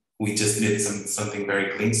we just did something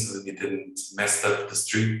very clean so that we didn't mess up the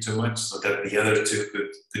street too much so that the other two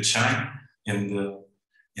could shine. And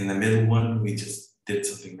in the middle one, we just did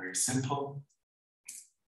something very simple.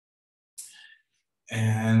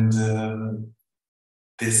 And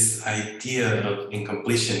this idea of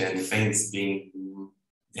incompletion and things being,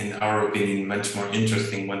 in our opinion, much more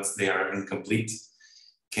interesting once they are incomplete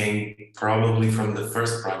came probably from the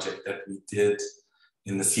first project that we did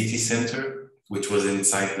in the city center, which was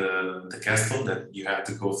inside the castle, that you have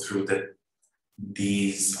to go through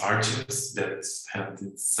these arches that have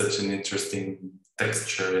such an interesting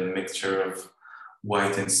texture and mixture of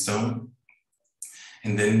white and stone.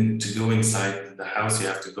 And then to go inside the house, you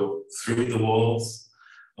have to go through the walls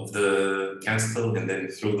of the castle and then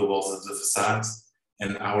through the walls of the facades.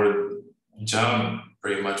 And our job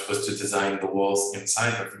pretty much was to design the walls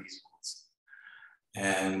inside of these walls.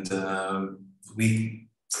 And we,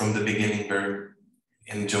 from the beginning,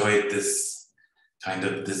 enjoyed this kind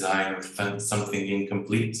of design of something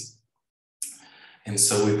incomplete. And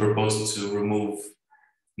so we proposed to remove,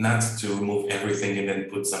 not to remove everything and then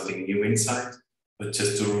put something new inside, but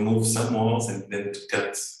just to remove some walls and then to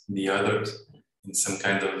cut the others in some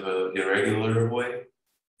kind of irregular way.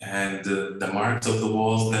 And the marks of the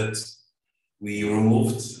walls that we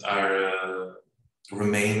removed are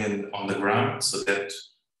remain on the ground, so that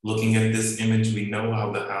looking at this image, we know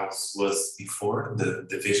how the house was before the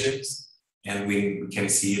divisions, and we can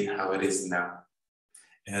see how it is now.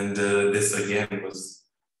 And this again was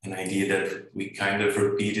an idea that we kind of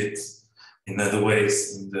repeated in other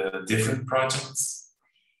ways in the different projects.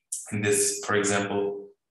 And this, for example,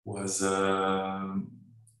 was a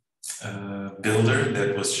builder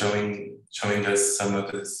that was showing us some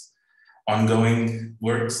of his ongoing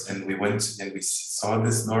works, and we went and we saw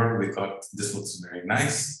this door. We thought this looks very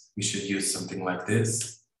nice. We should use something like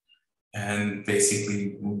this. And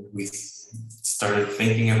basically, we started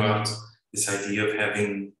thinking about this idea of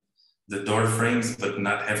having the door frames, but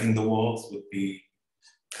not having the walls would be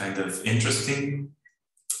kind of interesting.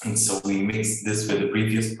 And so we mixed this with the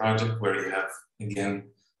previous project where you have,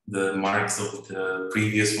 again, the marks of the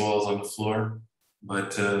previous walls on the floor.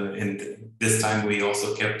 But this time we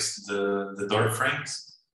also kept the door frames.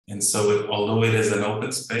 And so although it is an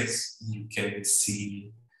open space, you can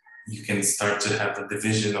see, you can start to have a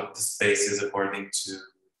division of the spaces according to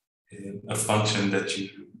a function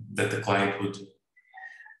that the client would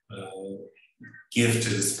give to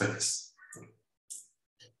the space.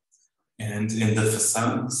 And in the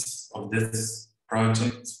facades of this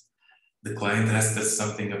project, the client asked us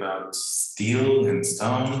something about steel and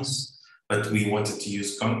stones, but we wanted to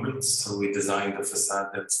use concrete, so we designed a facade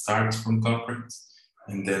that starts from concrete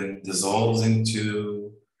and then dissolves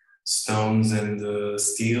into stones and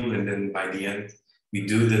steel, and then by the end we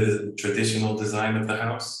do the traditional design of the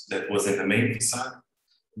house that was in the main facade,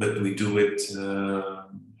 but we do it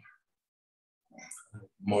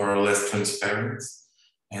more or less transparent.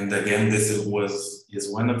 And again, this is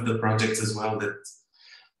one of the projects as well that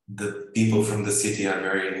the people from the city are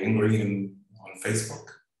very angry on Facebook,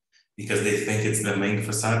 because they think it's the main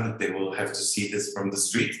facade, that they will have to see this from the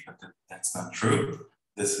street, but that's not true.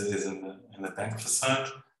 This is in the back facade.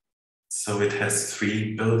 So it has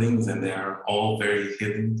 3 buildings and they are all very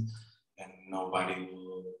hidden and nobody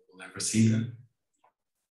will ever see them.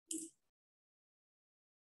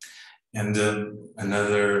 And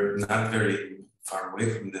another, not very far away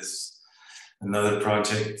from this, another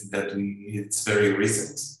project that it's very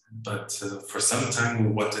recent, but for some time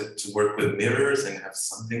we wanted to work with mirrors and have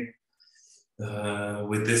something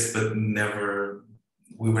with this, but never,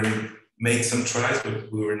 made some tries,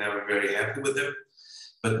 but we were never very happy with them.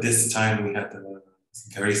 But this time we had a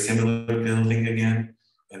very similar building again,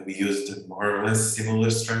 and we used a more or less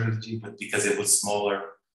similar strategy, but because it was smaller,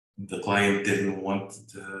 the client didn't want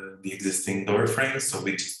the existing door frame, so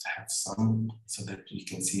we just have some so that you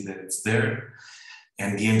can see that it's there.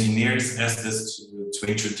 And the engineers asked us to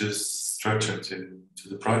introduce structure to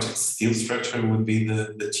the project. Steel structure would be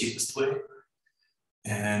the cheapest way.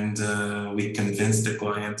 And we convinced the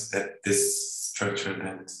client that this structure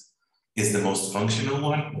that is the most functional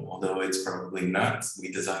one, although it's probably not.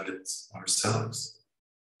 We designed it ourselves.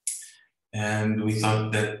 And we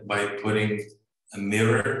thought that by putting a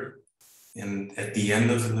mirror at the end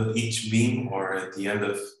of each beam or at the end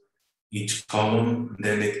of each column,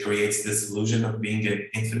 then it creates this illusion of being an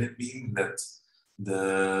infinite beam, that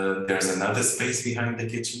there's another space behind the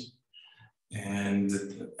kitchen. And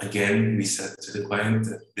again, we said to the client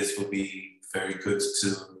that this would be very good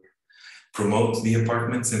to promote the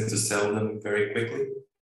apartments and to sell them very quickly.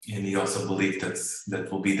 And he also believed that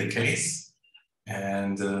will be the case.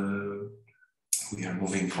 And we are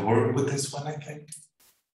moving forward with this one, I think.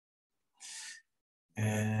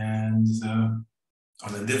 And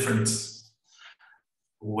on a different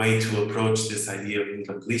way to approach this idea of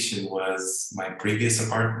incompletion was my previous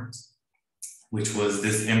apartment, which was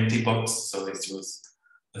this empty box. So it was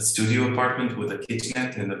a studio apartment with a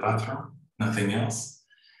kitchenette in the bathroom, nothing else.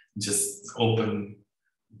 Just open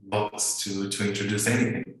box to introduce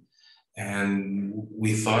anything. And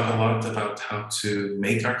we thought a lot about how to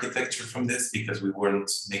make architecture from this, because we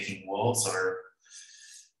weren't making walls or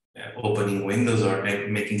opening windows or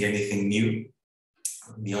making anything new.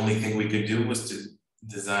 The only thing we could do was to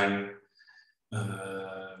design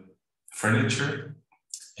furniture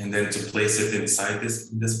and then to place it inside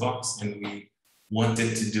this box. And we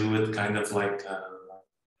wanted to do it kind of like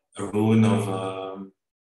a ruin of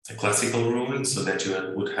a classical ruin, so that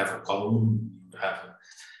you would have a column, you have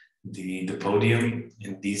the podium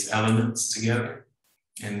and these elements together.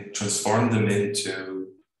 and transform them into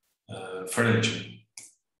furniture.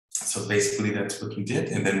 So basically that's what we did.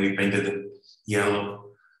 And then we painted it yellow,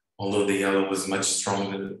 although the yellow was much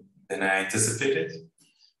stronger than I anticipated.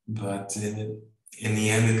 But in the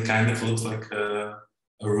end, it kind of looks like a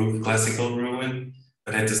classical ruin.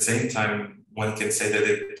 But at the same time, one can say that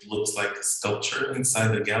it looks like a sculpture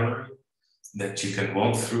inside the gallery that you can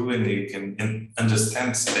walk through, and you can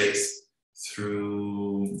understand space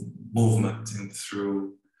through movement and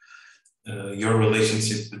through your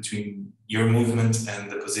relationship between your movement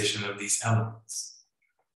and the position of these elements.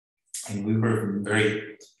 And we were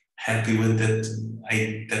very happy with that.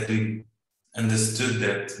 That we understood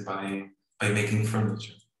that by making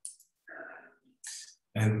furniture.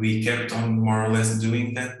 And we kept on more or less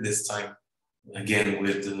doing that, this time again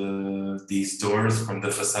with these doors from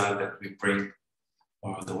the facade that we bring,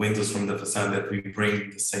 or the windows from the facade that we bring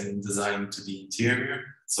the same design to the interior,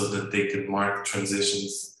 so that they could mark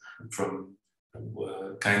transitions from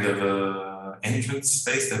kind of a entrance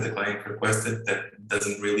space that the client requested that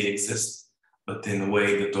doesn't really exist, but in a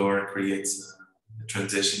way the door creates a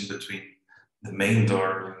transition between the main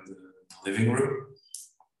door and the living room.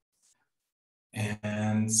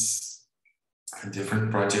 And a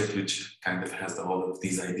different project which kind of has all of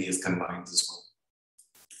these ideas combined as well.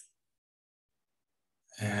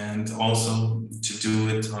 And also to do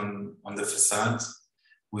it on the facade,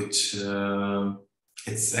 which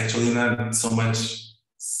it's actually not so much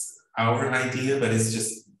our idea, but it's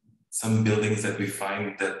just some buildings that we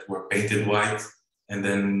find that were painted white, and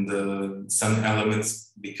then some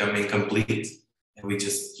elements become incomplete, and we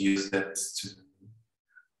just use that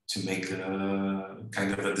to make a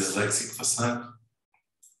kind of a dyslexic facade.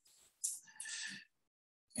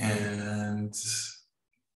 And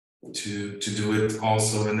to do it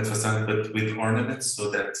also in the facade, but with ornaments, so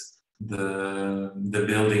that the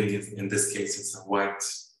building is, in this case, it's a white,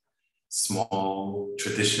 small,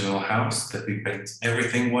 traditional house that we paint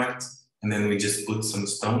everything white, and then we just put some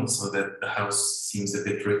stones so that the house seems a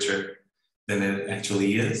bit richer than it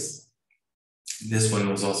actually is. This one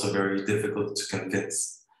was also very difficult to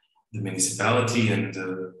convince the municipality and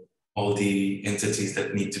all the entities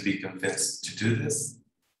that need to be convinced to do this.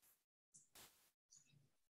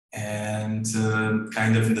 And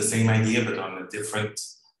kind of the same idea, but on a different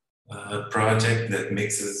project that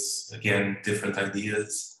mixes, again, different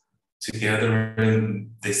ideas together,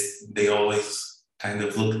 and they always kind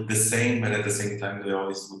of look the same, but at the same time they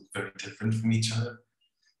always look very different from each other.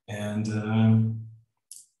 And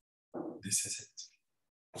this is it.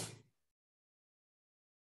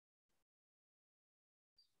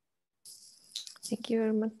 Thank you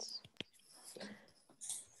very much.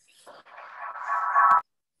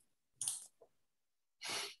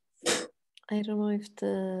 I don't know if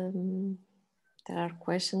there are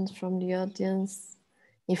questions from the audience.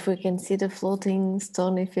 If we can see the floating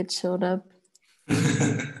stone, if it showed up.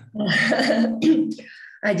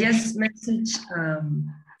 I just messaged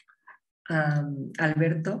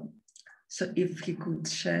Alberto, so if he could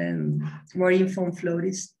share more info on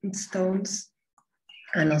floating stones,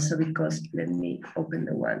 and also because, let me open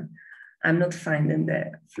the one. I'm not finding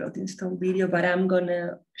the floating stone video, but I'm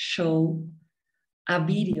gonna show a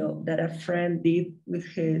video that a friend did with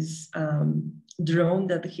his drone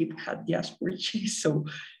that he had just purchased. So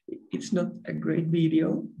it's not a great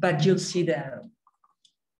video, but you'll see the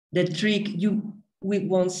trick. We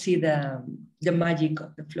won't see the magic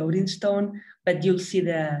of the floating stone, but you'll see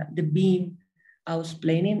the beam I was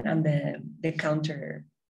planning and the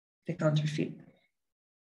counterfeit.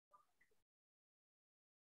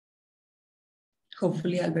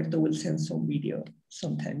 Hopefully Alberto will send some video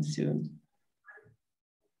sometime soon.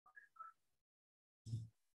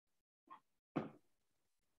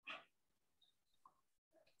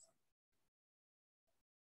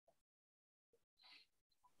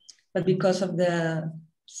 But because of the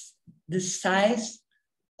size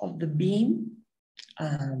of the beam,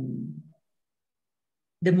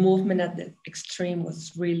 the movement at the extreme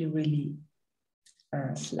was really, really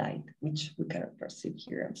slight, which we cannot perceive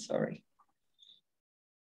here. I'm sorry.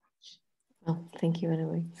 Oh, thank you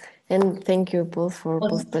anyway. And thank you both for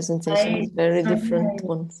both presentations, very different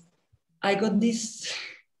ones. I got this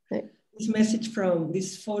message from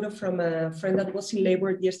this photo from a friend that was in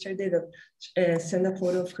labor yesterday that sent a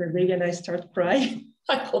photo of her baby, and I start crying.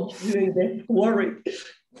 I hope you didn't worry.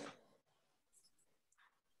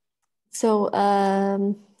 So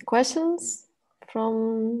questions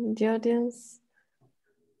from the audience?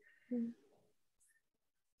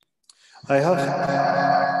 I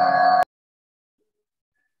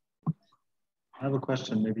have a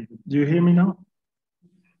question, maybe. Do you hear me now?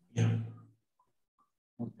 Yeah.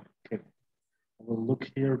 Okay. I will look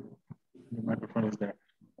here. The microphone is there.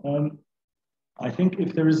 I think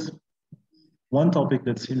if there is one topic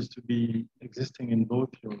that seems to be existing in both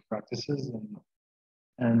your practices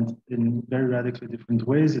and in very radically different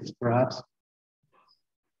ways, it's perhaps,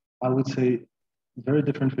 I would say, very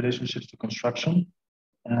different relationships to construction.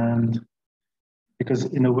 And because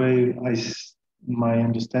in a way, my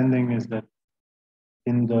understanding is that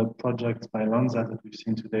in the project by LANZA that we've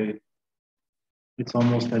seen today, it's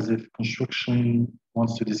almost as if construction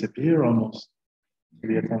wants to disappear almost to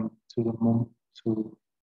the attempt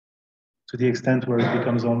to the extent where it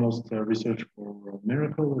becomes almost a research for a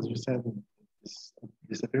miracle, as you said, and this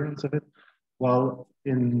disappearance of it. While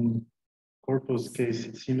in Corpo's case,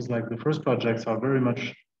 it seems like the first projects are very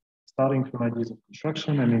much starting from ideas of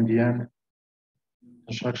construction, and in the end,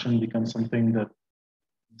 construction becomes something that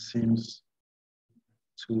seems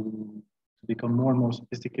to become more and more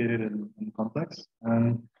sophisticated and complex.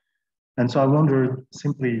 And so I wondered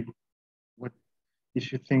simply,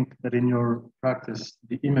 if you think that in your practice,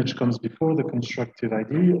 the image comes before the constructive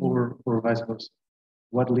idea or vice versa?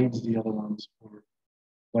 What leads the other ones? Or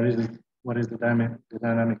what is the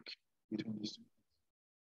dynamic between these two?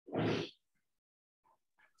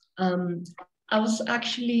 I was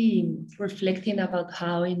actually reflecting about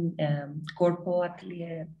how in Corpo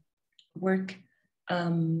Atelier work,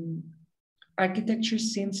 architecture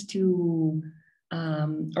seems to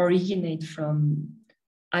originate from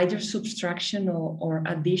either subtraction or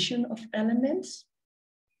addition of elements,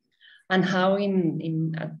 and how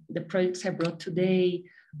in the projects I brought today,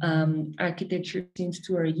 architecture seems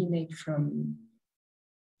to originate from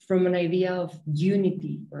an idea of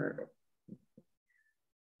unity. Or,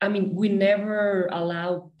 I mean, we never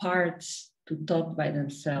allow parts to talk by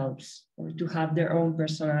themselves or to have their own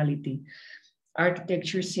personality.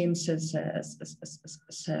 Architecture seems as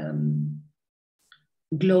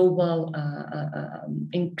global,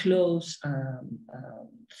 enclosed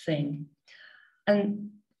thing. And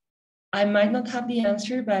I might not have the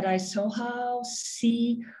answer, but I somehow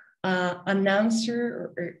see an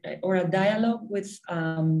answer or a dialogue with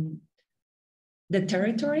the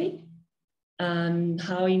territory, and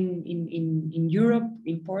how in Europe,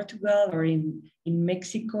 in Portugal, or in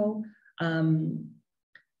Mexico,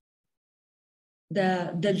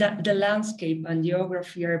 the landscape and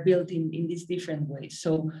geography are built in these different ways.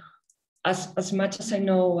 So as much as I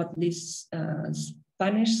know at least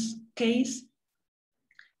Spanish case,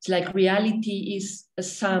 it's like reality is a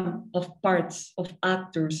sum of parts, of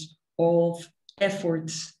actors, of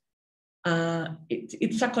efforts.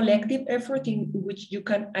 It's a collective effort in which you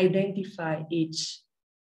can identify each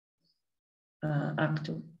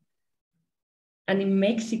actor. And in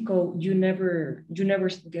Mexico, you never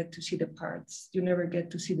get to see the parts. You never get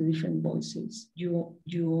to see the different voices. You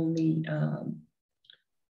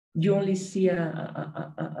only see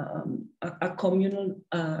a communal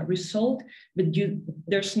result, but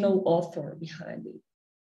there's no author behind it.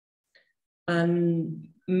 And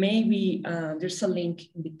maybe there's a link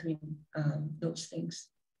between those things.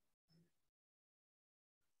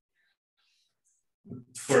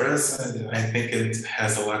 For us, I think it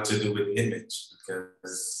has a lot to do with image,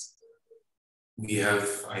 because we have,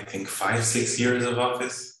 I think, 5-6 years of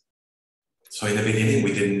office. So in the beginning,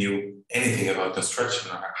 we didn't know anything about construction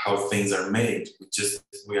or how things are made.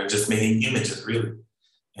 We are just making images, really.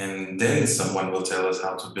 And then someone will tell us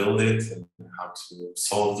how to build it and how to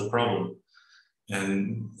solve the problem.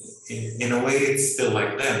 And in a way, it's still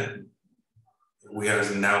like that. We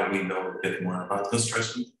know a bit more about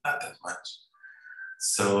construction, not that much.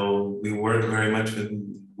 So we work very much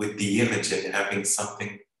with the image and having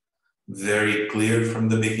something very clear from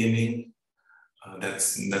the beginning.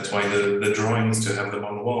 That's why the drawings, to have them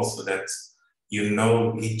on the wall, so that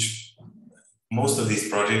most of these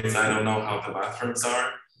projects, I don't know how the bathrooms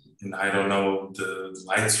are, and I don't know the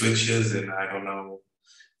light switches, and I don't know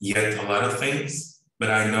yet a lot of things, but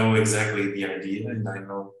I know exactly the idea and I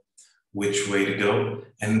know which way to go.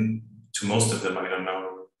 And to most of them, I don't know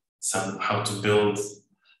how to build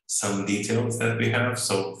some details that we have.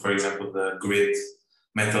 So for example, the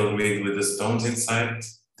metal grid with the stones inside,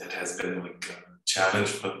 that has been like a challenge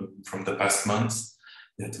from the past months,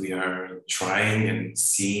 that we are trying and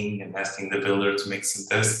seeing and asking the builder to make some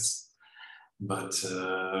tests. But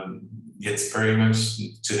it's very much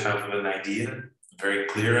to have an idea, very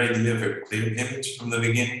clear idea, very clear image from the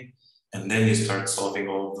beginning, and then you start solving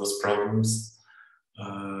all of those problems.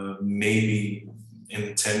 Maybe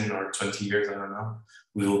in 10 or 20 years, I don't know,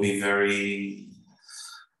 we will be very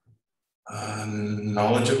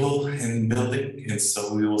knowledgeable in building, and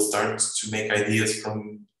so we will start to make ideas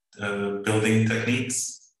from building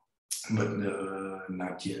techniques, but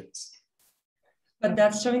not yet. But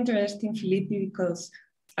that's so interesting, Felipe, because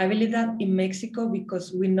I believe that in Mexico,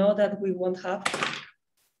 because we know that we won't have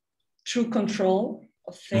true control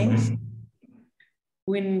of things,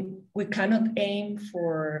 when we cannot aim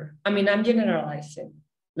for, I mean, I'm generalizing,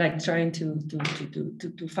 like trying to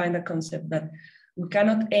find a concept, but we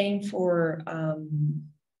cannot aim for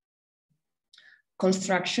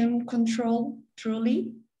construction control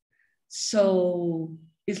truly. So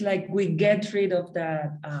it's like we get rid of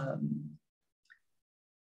that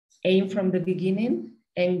aim from the beginning,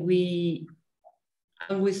 and we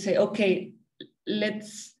say, okay,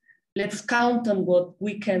 let's count on what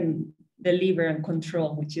we can deliver and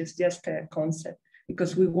control, which is just a concept,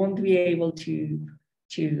 because we won't be able to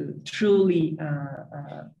truly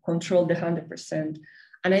control the 100%.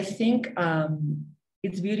 And I think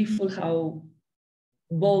it's beautiful how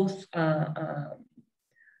both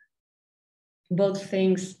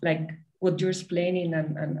things, like what you're explaining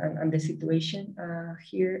and the situation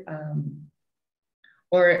here,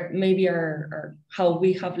 or maybe our how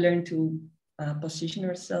we have learned to position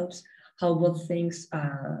ourselves, how both things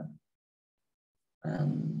are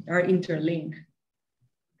interlinked.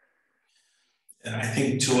 I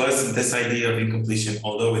think to us, this idea of incompletion,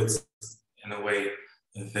 although it's in a way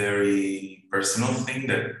a very personal thing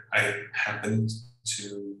that I happen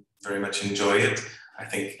to very much enjoy it, I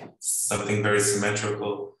think something very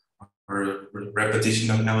symmetrical or repetition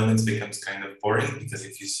of elements becomes kind of boring, because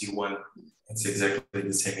if you see one, it's exactly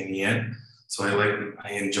the same in the end. So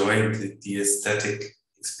I enjoy the aesthetic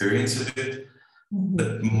experience of it,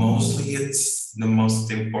 but mostly it's the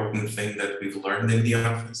most important thing that we've learned in the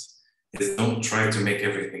office is don't try to make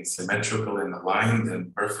everything symmetrical and aligned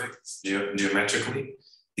and perfect geometrically,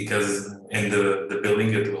 because in the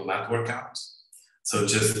building it will not work out. So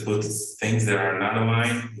just put things that are not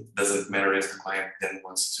aligned. It doesn't matter if the client then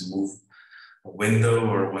wants to move a window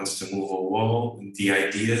or wants to move a wall. The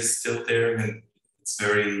idea is still there, and it's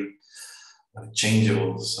very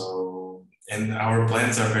changeable. So, and our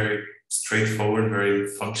plans are very straightforward, very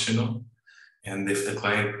functional. And if the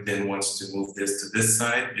client then wants to move this to this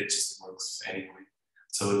side, it just works anyway.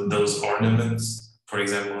 So those ornaments, for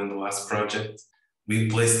example, in the last project, we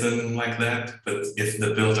placed them like that, but if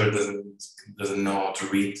the builder doesn't know how to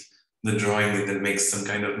read the drawing and then makes some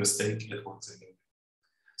kind of mistake, it works anyway.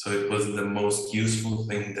 So it was the most useful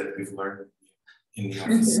thing that we've learned in the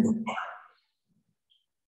office so far.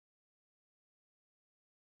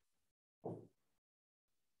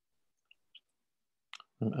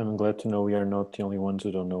 I'm glad to know we are not the only ones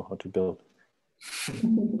who don't know how to build.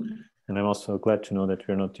 And I'm also glad to know that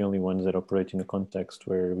we're not the only ones that operate in a context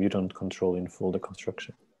where we don't control in full the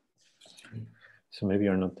construction. So maybe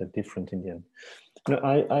you're not that different in the end. No,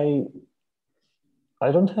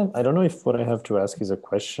 I don't know if what I have to ask is a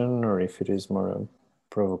question or if it is more a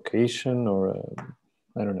provocation or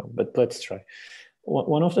I don't know, but let's try.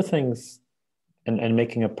 One of the things, and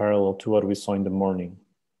making a parallel to what we saw in the morning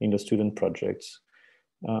in the student projects,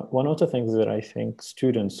 one of the things that I think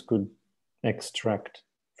students could extract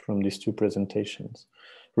from these two presentations,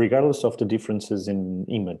 regardless of the differences in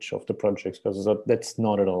image of the projects, because that's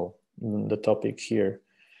not at all the topic here,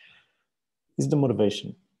 is the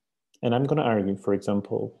motivation. And I'm going to argue, for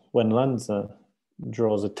example, when LANZA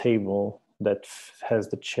draws a table that has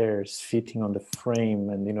the chairs fitting on the frame,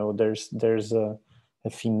 and you know there's a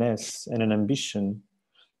finesse and an ambition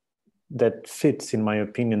that fits, in my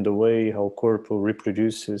opinion, the way how Corpo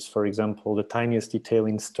reproduces, for example, the tiniest detail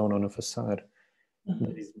in stone on a facade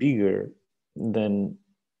that is bigger than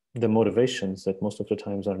the motivations that most of the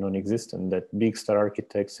times are non-existent, that big star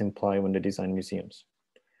architects imply when they design museums.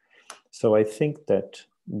 So I think that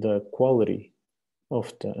the quality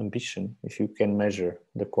of the ambition, if you can measure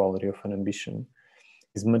the quality of an ambition,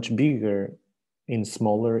 is much bigger in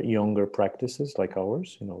smaller, younger practices like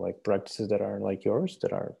ours, you know, like practices that are like yours,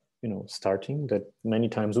 that are, you know, starting, that many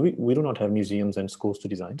times we do not have museums and schools to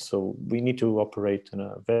design. So we need to operate on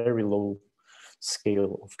a very low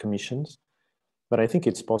scale of commissions. But I think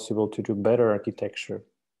it's possible to do better architecture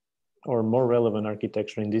or more relevant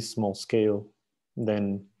architecture in this small scale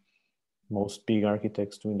than most big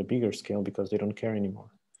architects do in the bigger scale, because they don't care anymore.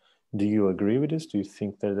 Do you agree with this? Do you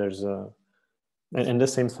think that there's a, and the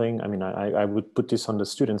same thing, I mean, I would put this on the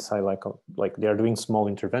student side, like they are doing small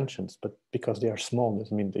interventions, but because they are small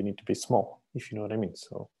doesn't mean they need to be small, if you know what I mean.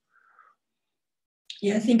 So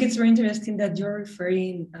yeah, I think it's very interesting that you're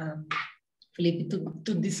referring, Felipe,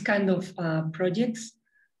 to this kind of projects,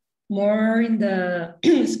 more in the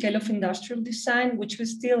scale of industrial design, which we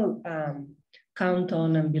still count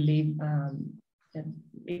on and believe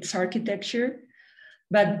it's architecture,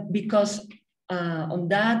 but because on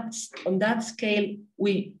that scale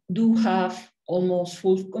we do have almost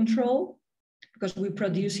full control because we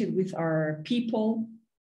produce it with our people.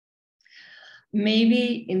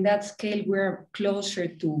 Maybe in that scale, we're closer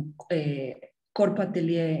to Corpo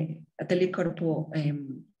Atelier Corpo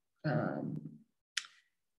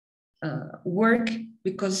work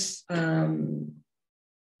because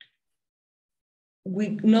we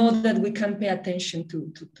know that we can pay attention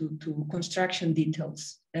to construction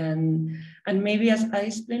details. And maybe as I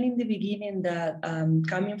explained in the beginning that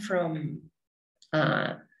coming from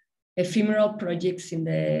ephemeral projects in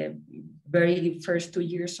the very first 2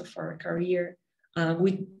 years of our career,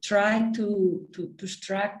 we try to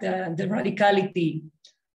extract the radicality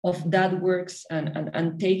of that works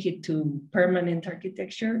and take it to permanent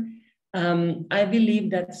architecture. I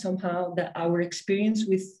believe that somehow that our experience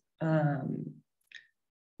with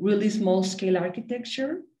really small scale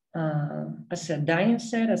architecture, as a dining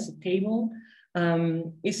set, as a table,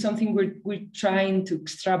 is something we're trying to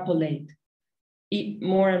extrapolate it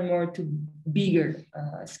more and more to bigger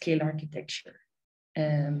scale architecture.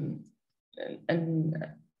 And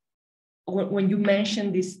when you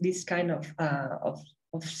mention this kind of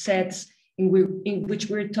sets in which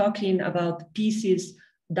we're talking about pieces,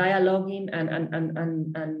 dialoguing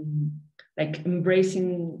and like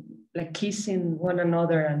embracing, like kissing one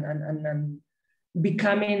another and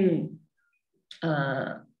becoming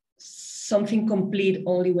something complete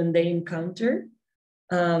only when they encounter.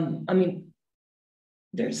 I mean,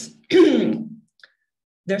 there's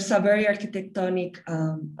there's a very architectonic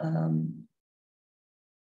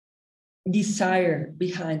desire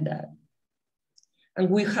behind that. And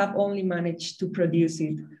we have only managed to produce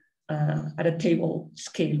it at a table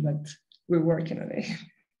scale, but we're working on it.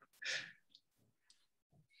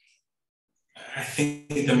 I think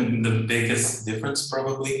the biggest difference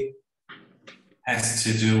probably has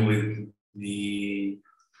to do with the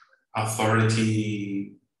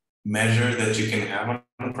authority measure that you can have on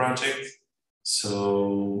a project.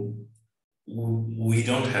 So we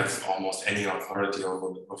don't have almost any authority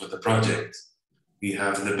over the project. We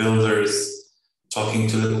have the builders talking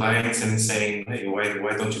to the clients and saying, hey,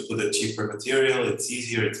 why don't you put a cheaper material? It's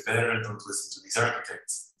easier, it's better, don't listen to these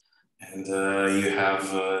architects. And you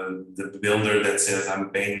have the builder that says, I'm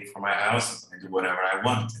paying for my house, I do whatever I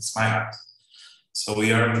want, it's my house. So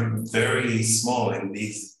we are very small, and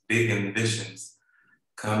these big ambitions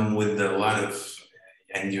come with a lot of,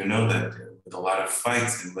 and you know that, with a lot of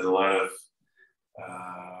fights and with a lot of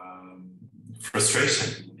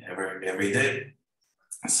frustration every day.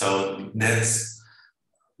 So that's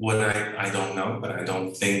what I don't know, but I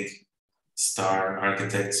don't think star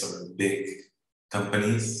architects or big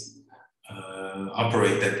companies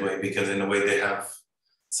operate that way, because in a way they have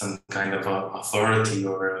some kind of authority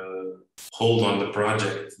or a hold on the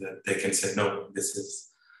project that they can say, no, this is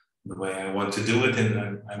the way I want to do it,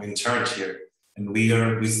 and I'm in charge here. And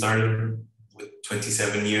we started with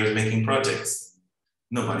 27 years making projects.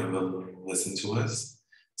 Nobody will listen to us.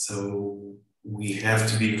 So we have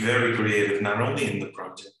to be very creative, not only in the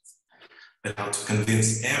project, but how to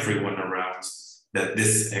convince everyone around that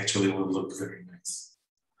this actually will look very nice.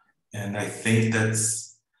 And I think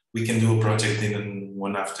we can do a project in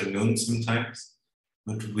one afternoon sometimes,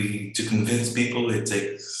 but to convince people, it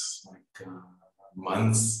takes like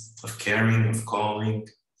months of caring, of calling.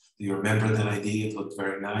 Do you remember that idea? It looked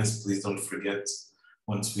very nice. Please don't forget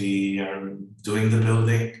once we are doing the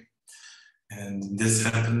building. And this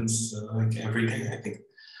happens like every day. I think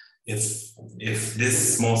if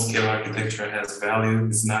this small scale architecture has value,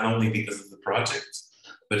 it's not only because of the project,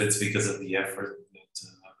 but it's because of the effort that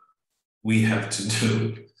we have to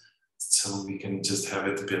do, so we can just have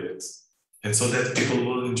it built, and so that people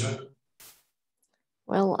will enjoy.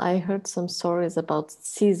 Well, I heard some stories about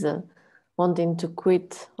Caesar wanting to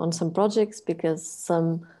quit on some projects because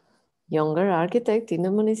some younger architect in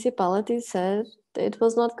the municipality said it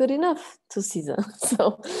was not good enough to Caesar.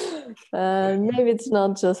 So maybe it's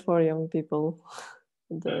not just for young people,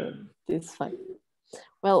 this fight.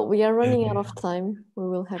 Well, we are running out of time. We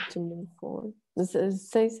will have to move forward.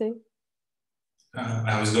 Say.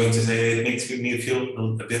 I was going to say it makes me feel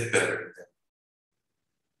a bit better.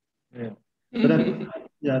 Yeah, but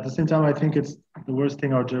at the same time, I think it's the worst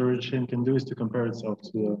thing our generation can do is to compare itself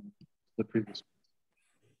to the previous one.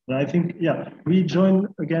 But I think, yeah, we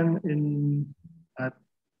join again in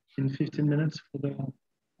 15 minutes for the.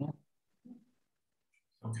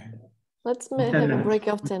 Okay. Let's have a break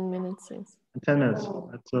of 10 minutes. Yes. In 10 minutes.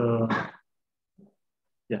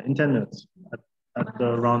 In 10 minutes at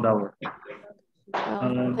the round hour.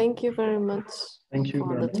 Well, thank you very much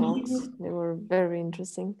for the talks. They were very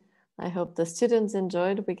interesting. I hope the students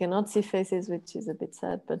enjoyed. We cannot see faces, which is a bit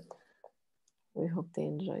sad, but we hope they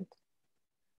enjoyed.